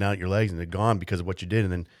mean? You're looking down at your legs and they're gone because of what you did.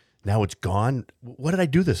 And then now it's gone. What did I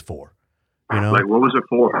do this for? Like, what was it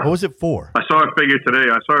for? What was it for? I saw a figure today.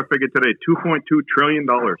 $2.2 trillion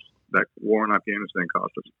that war in Afghanistan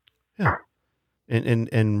cost us. Yeah.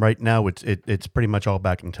 And right now it's pretty much all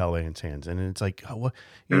back in Taliban's hands. And it's like, what,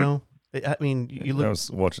 I mean, you look. I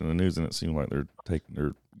was watching the news and it seemed like they're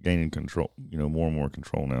gaining control, more and more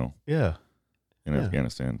control now. Yeah. In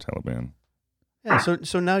Afghanistan, Taliban. Yeah,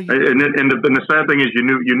 so now you and the sad thing is you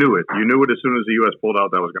knew it as soon as the U.S. pulled out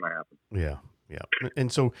that was going to happen. Yeah,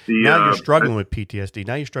 and so now you're struggling with PTSD.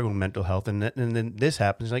 Now you're struggling with mental health, and then this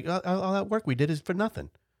happens. Like all that work we did is for nothing.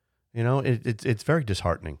 It's very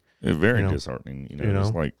disheartening. It's very disheartening.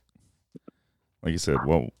 It's like you said.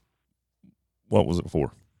 Well, what was it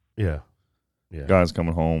for? Yeah. Guys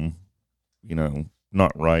coming home,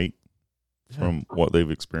 not right from what they've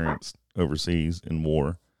experienced overseas in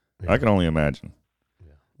war. I can only imagine.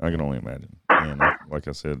 Yeah. I can only imagine. And like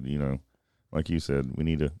I said, like you said, we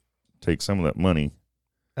need to take some of that money.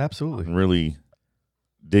 Absolutely. And really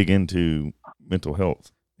dig into mental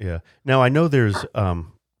health. Yeah. Now I know there's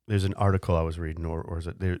an article I was reading, or is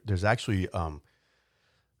it there's actually for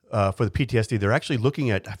the PTSD, they're actually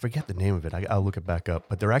looking at, I forget the name of it. I'll look it back up,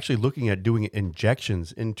 but they're actually looking at doing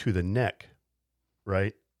injections into the neck,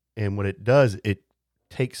 right? And what it does, it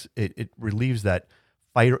relieves that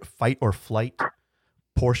fight or flight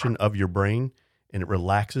portion of your brain, and it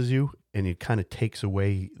relaxes you, and it kind of takes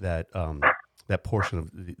away that that portion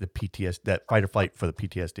of the PTSD, that fight or flight for the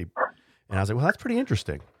PTSD. And I was like, well, that's pretty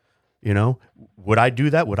interesting. Would I do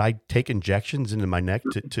that? Would I take injections into my neck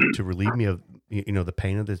to relieve me of the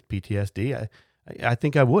pain of this PTSD? I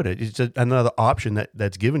think I would. It's just another option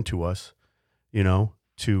that's given to us.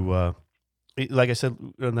 To like I said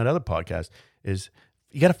on that other podcast, is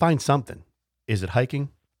you got to find something. Is it hiking?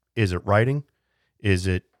 Is it writing? Is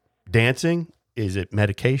it dancing? Is it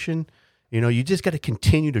medication? You just got to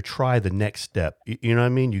continue to try the next step. You know what I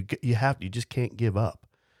mean? You just can't give up.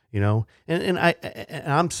 And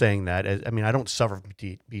I'm saying that as, I don't suffer from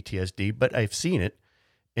PTSD, but I've seen it,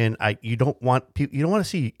 and you don't want to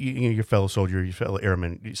see your fellow soldier, your fellow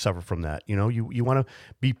airman suffer from that. You want to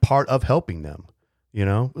be part of helping them.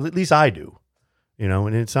 At least I do.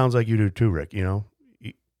 And it sounds like you do too, Rick. Yeah.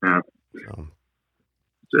 So.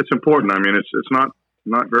 It's important. It's not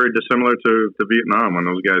very dissimilar to Vietnam when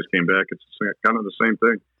those guys came back. It's kind of the same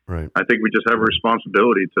thing. Right. I think we just have a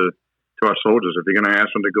responsibility to our soldiers. If you're going to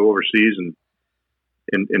ask them to go overseas and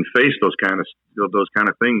face those kind of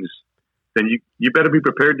things, then you better be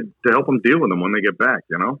prepared to help them deal with them when they get back.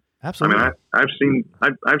 Absolutely. I've seen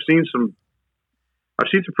some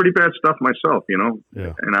pretty bad stuff myself.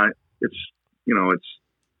 Yeah. And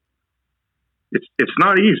it's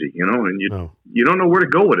not easy, and you don't know where to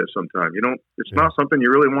go with it sometimes. It's not something you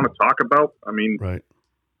really want to talk about. Right.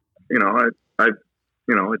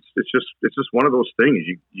 It's just one of those things.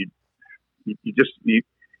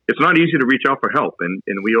 It's not easy to reach out for help, and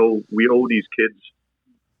we owe these kids,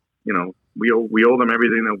 we owe them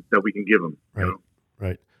everything that we can give them. Right.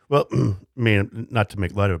 Right. Well, not to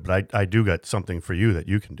make light of it, but I do got something for you that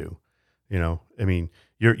you can do. You're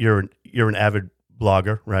an avid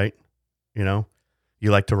blogger, right? You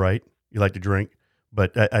like to write, you like to drink,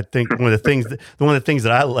 but I think one of the things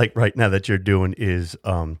that I like right now that you're doing is,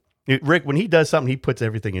 Rick, when he does something, he puts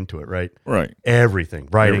everything into it, right? Right. Everything,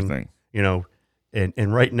 writing,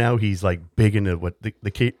 and right now he's like big into what the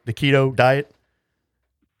keto diet.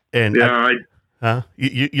 And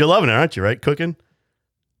you're loving it, aren't you? Right, cooking.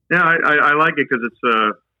 Yeah, I like it because it's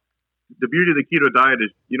the beauty of the keto diet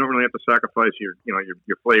is you don't really have to sacrifice your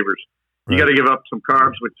flavors. You got to give up some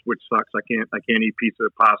carbs, which sucks. I can't eat pizza or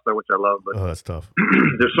pasta, which I love. But that's tough.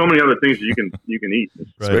 There's so many other things that you can eat.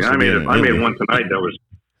 Right. I made one tonight that was.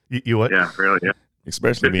 You what? Yeah, really. Yeah.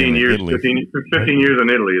 Especially 15 years. in Italy. 15 years in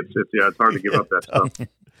Italy. It's hard to give up that stuff.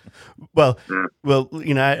 Well,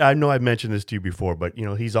 I know I've mentioned this to you before, but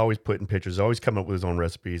he's always putting pictures, always coming up with his own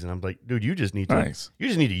recipes, and I'm like, dude, you just need to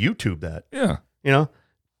YouTube that. Yeah.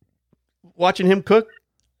 Watching him cook.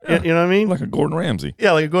 Yeah. You know what I mean? Like a Gordon Ramsay.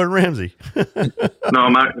 Yeah, like a Gordon Ramsay. No.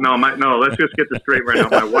 Let's just get this straight right now.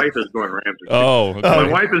 My wife is Gordon Ramsay. Oh, okay. My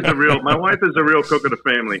wife is the real cook of the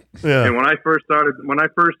family. Yeah. And when I first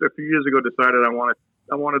a few years ago decided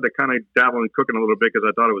I wanted to kind of dabble in cooking a little bit because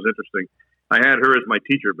I thought it was interesting. I had her as my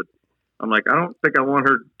teacher, but I'm like, I don't think I want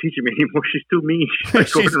her teaching me anymore. She's too mean. She's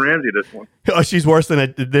like Gordon Ramsay, this one. Oh, she's worse than a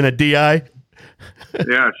DI.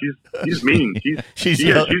 Yeah, she's mean. She's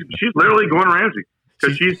literally Gordon Ramsay.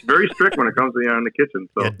 Because she's very strict when it comes to in the kitchen.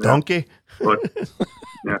 So, donkey. But,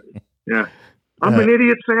 yeah. I'm an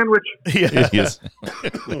idiot sandwich. Yeah. Yes.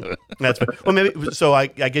 That's well, maybe. So I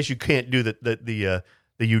guess you can't do the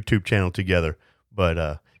YouTube channel together. But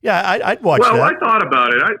I'd watch. Well, I thought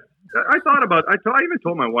about it. I even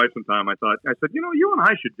told my wife sometime. I said, you and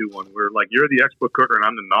I should do one where like you're the expert cooker and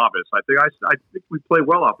I'm the novice. I think we play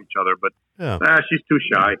well off each other, but she's too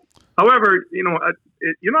shy. However,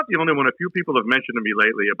 you're not the only one. A few people have mentioned to me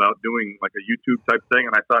lately about doing like a YouTube type thing,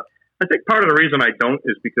 and I think part of the reason I don't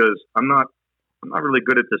is because I'm not really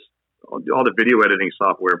good at this all the video editing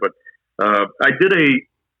software. But I did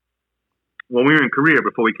when we were in Korea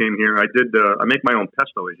before we came here. I make my own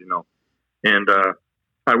pesto, as you know, and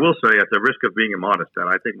I will say, at the risk of being immodest, that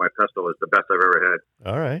I think my pesto is the best I've ever had.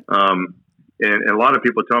 All right. And a lot of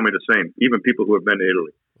people tell me the same, even people who have been to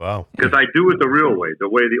Italy. Wow. Because I do it the real way, the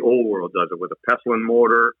way the old world does it, with a pestle and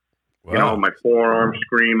mortar, my forearm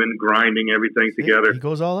screaming, grinding everything together. He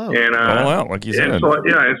goes all out. And, all out, like you said. And so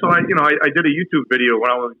I did a YouTube video when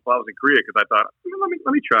I was in Korea because I thought,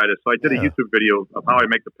 let me try this. So I did a YouTube video of how I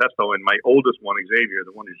make the pesto, and my oldest one, Xavier,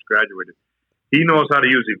 the one who just graduated, he knows how to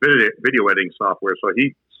use the video editing software, so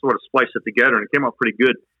he sort of spliced it together, and it came out pretty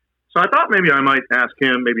good. So I thought maybe I might ask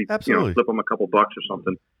him, maybe flip him a couple bucks or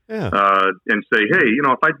something, and say, hey,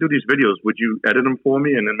 if I do these videos, would you edit them for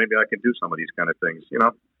me, and then maybe I can do some of these kind of things.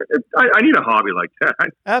 I need a hobby like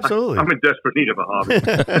that. Absolutely, I'm in desperate need of a hobby.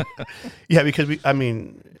 Yeah, because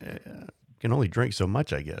can only drink so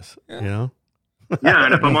much, I guess. Yeah,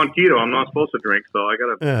 and if I'm on keto, I'm not supposed to drink, so I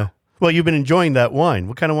gotta. Yeah. Well, you've been enjoying that wine.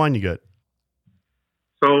 What kind of wine you got?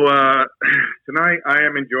 So tonight I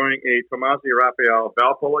am enjoying a Tomasi Raphael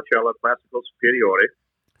Valpolicella Classico Superiore.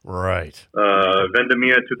 Right.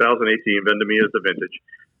 Vendemmia 2018. Vendemmia is the vintage.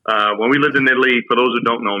 When we lived in Italy, for those who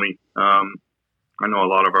don't know me, I know a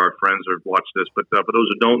lot of our friends have watched this, but for those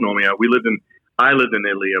who don't know me, I lived in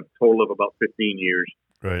Italy a total of about 15 years.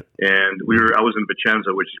 Right. And I was in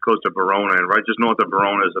Vicenza, which is close to Verona, and right just north of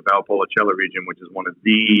Verona is the Valpolicella region, which is one of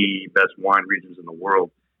the best wine regions in the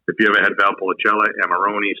world. If you ever had Valpolicella,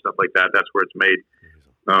 Amarone, stuff like that, that's where it's made.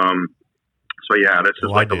 So yeah, this is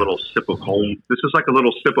like a little sip of home. This is like a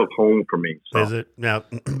little sip of home for me. So. Is it? Now,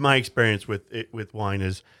 my experience with wine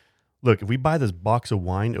is, look, if we buy this box of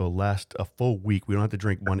wine, it will last a full week. We don't have to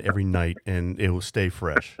drink one every night, and it will stay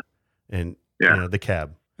fresh. And the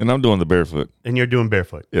cab. And I'm doing the barefoot. And you're doing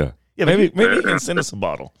barefoot. Yeah. Yeah, maybe you can send us a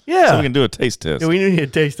bottle. Yeah, so we can do a taste test. Yeah, we need a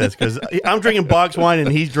taste test because I'm drinking box wine and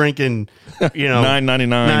he's drinking,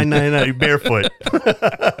 $9.99 barefoot.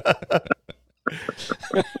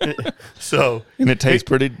 So and it tastes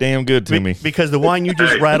pretty damn good to me because the wine you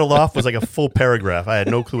just rattled off was like a full paragraph. I had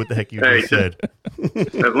no clue what the heck you just said.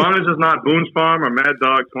 As long as it's not Boone's Farm or Mad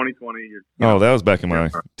Dog 2020. That was back in my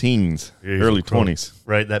teens, early 20s.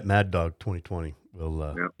 Right, that Mad Dog 2020.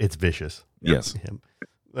 Well, it's vicious. Yes.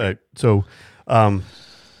 Right. So, I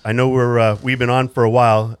know we've been on for a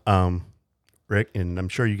while, Rick, and I'm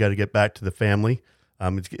sure you got to get back to the family.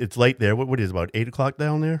 It's late there. What is it, about 8:00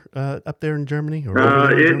 down there, up there in Germany? Or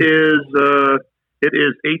it is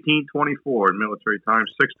 18:24 in military time,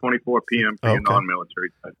 6:24 p.m. for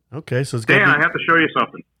non-military time. Okay, so it's Dan, I have to show you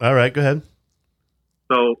something. All right, go ahead.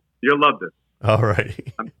 So you'll love this. All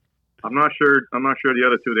right. I'm not sure the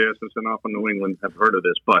other two there, since they're not from New England, have heard of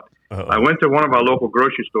this, but I went to one of our local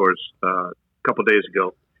grocery stores a couple of days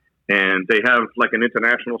ago, and they have like an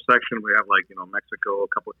international section. We have Mexico,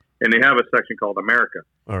 and they have a section called America,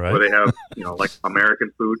 where they have like American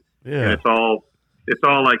food, and it's all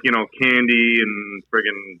like candy and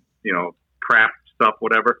friggin' crap stuff,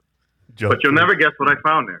 whatever. But you'll never guess what I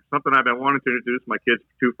found there. Something I've been wanting to introduce my kids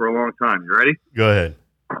to for a long time. You ready? Go ahead.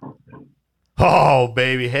 Oh,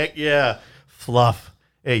 baby. Heck yeah. Fluff.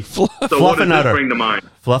 Hey, So what does this Fluffernutter. bring to mind?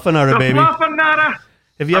 Fluffernutter, The baby. Fluffernutter.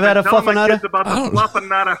 Have you ever had a I've been telling my Fluffernutter? kids about the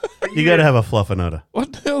Fluffernutter for You got to have a Fluffernutter.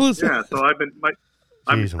 What the hell is Yeah, so I've been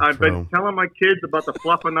Jeez, I'm I've been thrown. telling my kids about the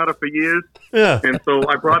Fluffernutter for years, Yeah. and so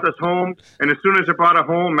I brought this home. And as soon as I brought it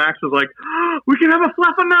home, Max was like, oh, "We can have a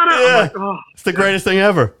Fluffernutter." Yeah. I'm like, "Oh, It's the greatest thing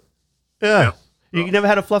ever. Yeah. Yeah. You never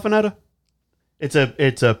had a Fluffernutter? It's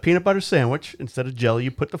a peanut butter sandwich. Instead of jelly,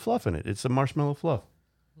 you put the fluff in it. It's a marshmallow fluff.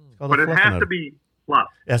 It's called but a it has Fluffernutter. to be fluff."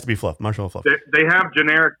 It has to be fluff, marshmallow fluff. They have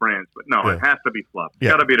generic brands, but no, Yeah. it has to be fluff. It's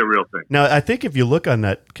Yeah. got to be the real thing. Now, I think if you look on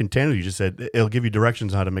that container you just said, it'll give you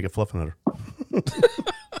directions on how to make a Fluffernutter.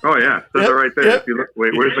 Oh yeah, says Yep, it right there. yep. If you look,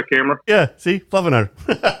 wait, where's the camera? Yeah, see? Fluffernutter.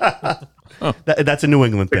 That's a New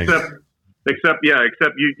England thing. Except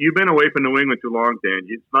you've been away from New England too long, Dan.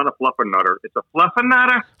 It's not a Fluffernutter. It's a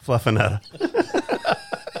Fluffernutter. Fluffernutter.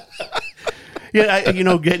 Yeah,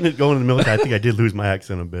 going in the military, I think I did lose my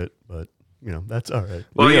accent a bit, but, that's all right.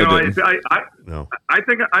 Well, Leo I didn't. No.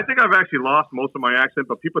 think I've actually lost most of my accent,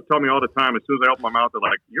 but people tell me all the time. As soon as I open my mouth, they're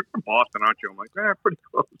like, "You're from Boston, aren't you?" I'm like, "Pretty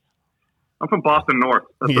close. I'm from Boston North.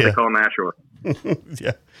 That's what Yeah. they call Nashua."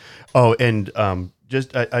 Yeah. Oh, and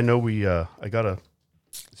I know I got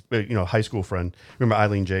a high school friend. Remember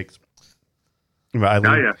Eileen Jakes? Remember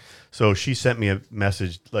Eileen? Oh, yeah. So she sent me a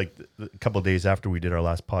message like a couple of days after we did our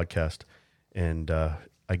last podcast, and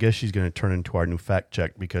I guess she's going to turn into our new fact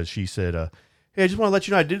check because she said, "Hey, I just want to let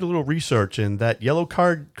you know I did a little research, and that yellow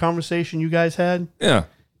card conversation you guys had, Yeah.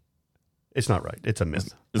 it's not right. It's a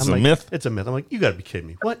myth." It's I'm a like, myth? It's a myth. I'm like, you got to be kidding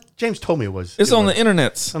me. What? James told me it was. It's it on was the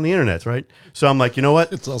internets. on the internet, right? So I'm like, you know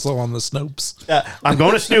what? It's also on the Snopes. I'm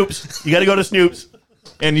going to Snoops. You got to go to Snoops.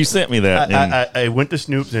 And you sent me that. and I went to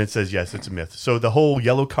Snoops and it says, yes, it's a myth. So the whole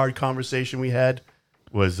yellow card conversation we had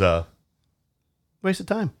was waste of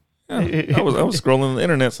time. yeah, I was scrolling the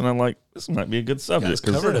internets and I'm like, this might be a good You guys subject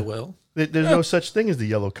covered it well. There's no such thing as the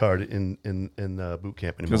yellow card in boot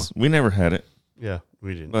camp anymore. because we never had it. Yeah,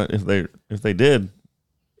 we didn't. But if they did,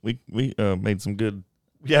 we made some good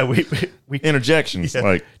Yeah, we interjections. yeah.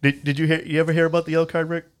 Like Did you ever hear about the yellow card,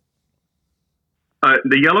 Rick?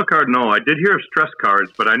 The yellow card, no. I did hear of stress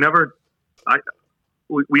cards, but I never.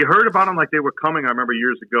 We heard about them like they were coming. I remember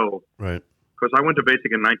years ago Right. because I went to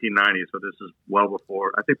basic in 1990, so this is well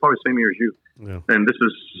before. I think probably same year as you. Yeah. And this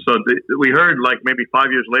is we heard like maybe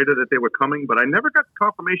 5 years later that they were coming, but I never got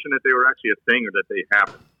confirmation that they were actually a thing or that they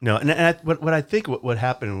happened. No, and what I think what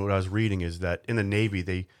happened and what I was reading is that in the Navy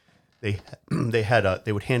they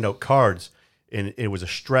would hand out cards and it was a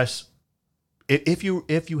stress. If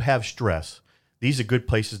you have stress, these are good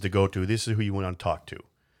places to go to. This is who you want to talk to.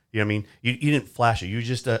 You know what I mean? You didn't flash it. You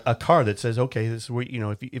just a card that says, okay, this is where,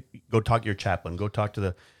 if you go talk to your chaplain, go talk to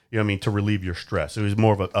the, to relieve your stress. It was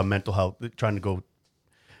more of a mental health, trying to go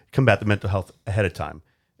combat the mental health ahead of time.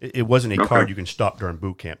 It wasn't a card you can stop during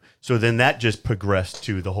boot camp. So then that just progressed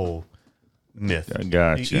to the whole myth. I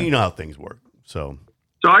gotcha. You know how things work. So,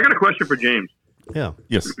 So I got a question for James. yeah.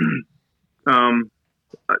 yes,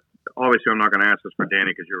 Obviously, I'm not going to ask this for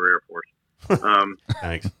Danny because you're Air Force.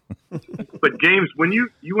 Thanks. But James, when you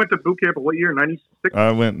went to boot camp, what year? 96? I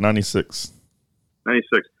went 96.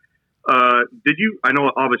 96. Did you? I know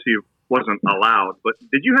obviously it wasn't allowed, but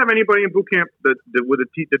did you have anybody in boot camp that with the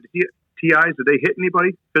TIs? Did they hit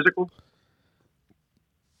anybody physical?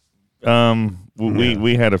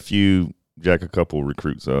 We had a few jack a couple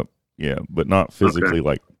recruits up, yeah, but not physically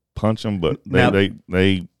like punch them. But Now-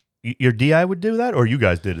 they Your DI would do that, or you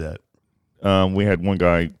guys did that? we had one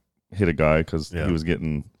guy hit a guy because Yeah. he was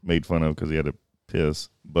getting made fun of because he had to piss.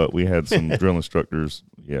 But we had some drill instructors,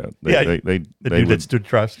 yeah, The they dude would, that stood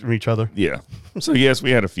across from each other. yeah. So yes,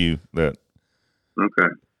 we had a few that. Okay.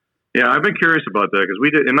 Yeah, I've been curious about that because we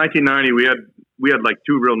did in 1990. We had like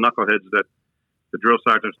two real knuckleheads that the drill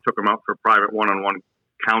sergeants took them out for private one-on-one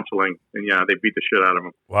counseling, and yeah, they beat the shit out of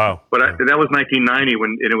them. Wow. But that was 1990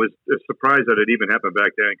 and it was a surprise that it even happened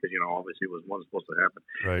back then because obviously it wasn't supposed to happen.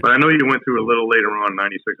 Right. But I know you went through a little later on in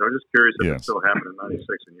 96. I was just curious if Yes. it still happened in 96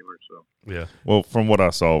 and you were so. Yeah. Well, from what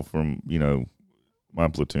I saw from my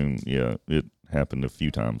platoon, yeah, it happened a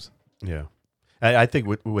few times. Yeah. I think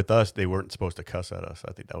with us, they weren't supposed to cuss at us.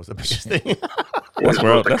 I think that was the biggest thing. That's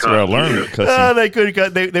where I learned cussing. They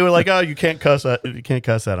couldn't. They were like, "Oh, you can't cuss at them."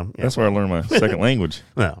 Yeah. That's where I learned my second language.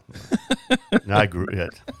 No, I grew it.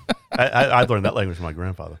 I learned that language from my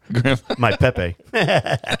grandfather, my Pepe.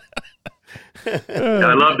 Yeah,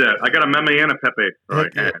 I love that. I got a Meme and a Pepe.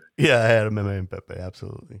 Right. Yeah, I had a Meme and Pepe.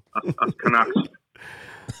 Absolutely, Us Canucks.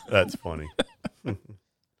 that's funny.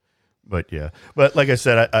 But yeah, but like I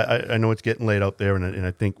said, I know it's getting late out there, and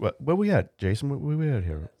I think where we at, Jason? Where we at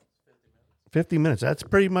here? 50 minutes. That's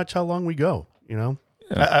pretty much how long we go.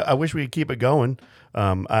 I wish we could keep it going.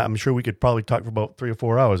 I'm sure we could probably talk for about 3 or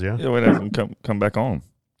 4 hours. Yeah. Yeah, we'd have them come back on.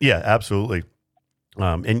 Yeah, absolutely.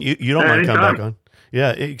 And you don't mind coming back on?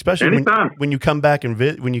 Yeah, especially when you come back and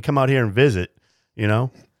when you come out here and visit. You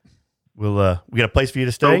know, we got a place for you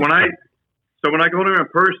to stay. So when I go there in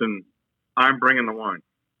person, I'm bringing the wine.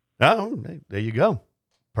 Oh, there you go.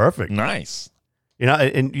 Perfect. Nice. You know,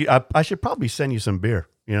 and I should probably send you some beer.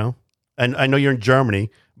 You know, and I know you're in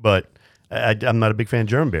Germany, but I'm not a big fan of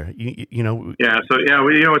German beer. You know. Yeah. So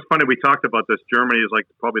it's funny. We talked about this. Germany is like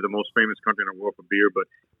probably the most famous country in the world for beer, but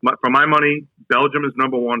for my money, Belgium is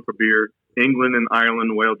number 1 for beer. England and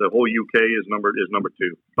Ireland, Wales, the whole UK is number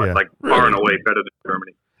 2. Yeah. Like far and away better than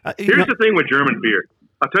Germany. Here's the thing with German beer.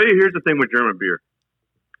 I'll tell you. Here's the thing with German beer.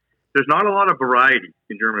 There's not a lot of variety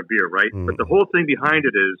in German beer, right? Mm. But the whole thing behind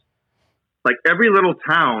it is, like every little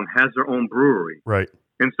town has their own brewery. Right.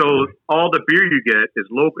 And so all the beer you get is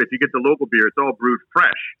local. If you get the local beer, it's all brewed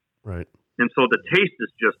fresh. Right. And so the taste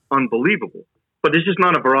is just unbelievable. But there's just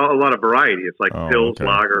not a lot of variety. It's like Pils,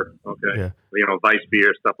 lager, Yeah. Weiss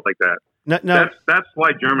beer, stuff like that. No, that's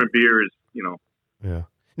why German beer is, Yeah.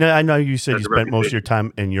 Now, I know you said you spent most of your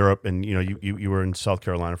time in Europe, and you were in South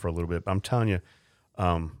Carolina for a little bit. But I'm telling you,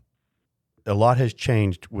 a lot has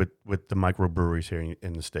changed with the microbreweries here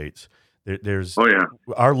in the States. There's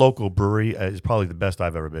our local brewery is probably the best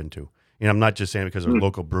I've ever been to. I'm not just saying because they're a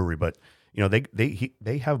local brewery, but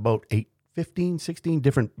they have about 15, 16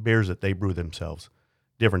 different beers that they brew themselves,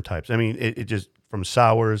 different types. I mean, it just from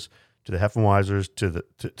sours to the Hefeweizers to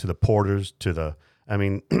the porters to the. I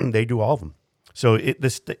mean, they do all of them. So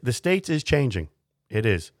the States is changing. It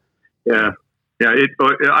is. Yeah. Yeah.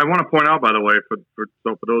 I want to point out, by the way, for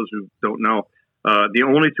those who don't know. The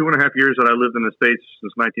only 2.5 years that I lived in the States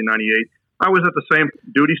since 1998, I was at the same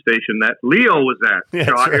duty station that Leo was at,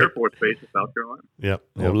 Shaw Air Force Base in South Carolina. Yep.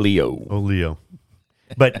 Oh, Leo.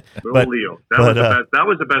 But Leo, that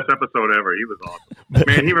was the best episode ever. He was awesome.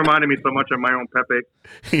 Man, he reminded me so much of my own Pepe.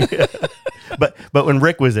 Yeah. But when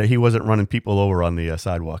Rick was there, he wasn't running people over on the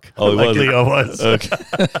sidewalk. Oh, like Leo was. Okay.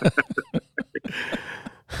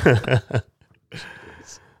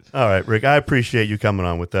 All right, Rick, I appreciate you coming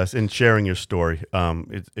on with us and sharing your story.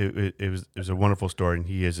 It was a wonderful story, and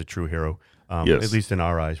he is a true hero, yes. At least in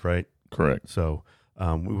our eyes, right? Correct. So,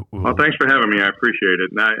 well, thanks for having me. I appreciate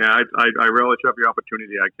it. And I relish every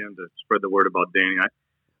opportunity I can to spread the word about Danny.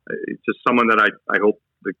 It's just someone that I hope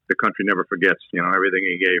the country never forgets, everything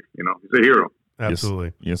he gave. He's a hero.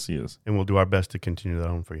 Absolutely. Yes, he is. And we'll do our best to continue that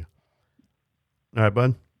on for you. All right,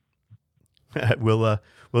 bud.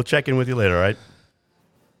 We'll check in with you later, all right?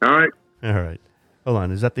 All right. All right. Hold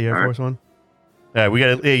on. Is that the Air Force one? All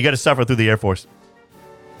right. You got to suffer through the Air Force.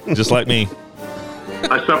 Just like me.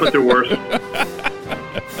 I suffered through worse.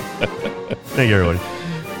 Thank you, everybody.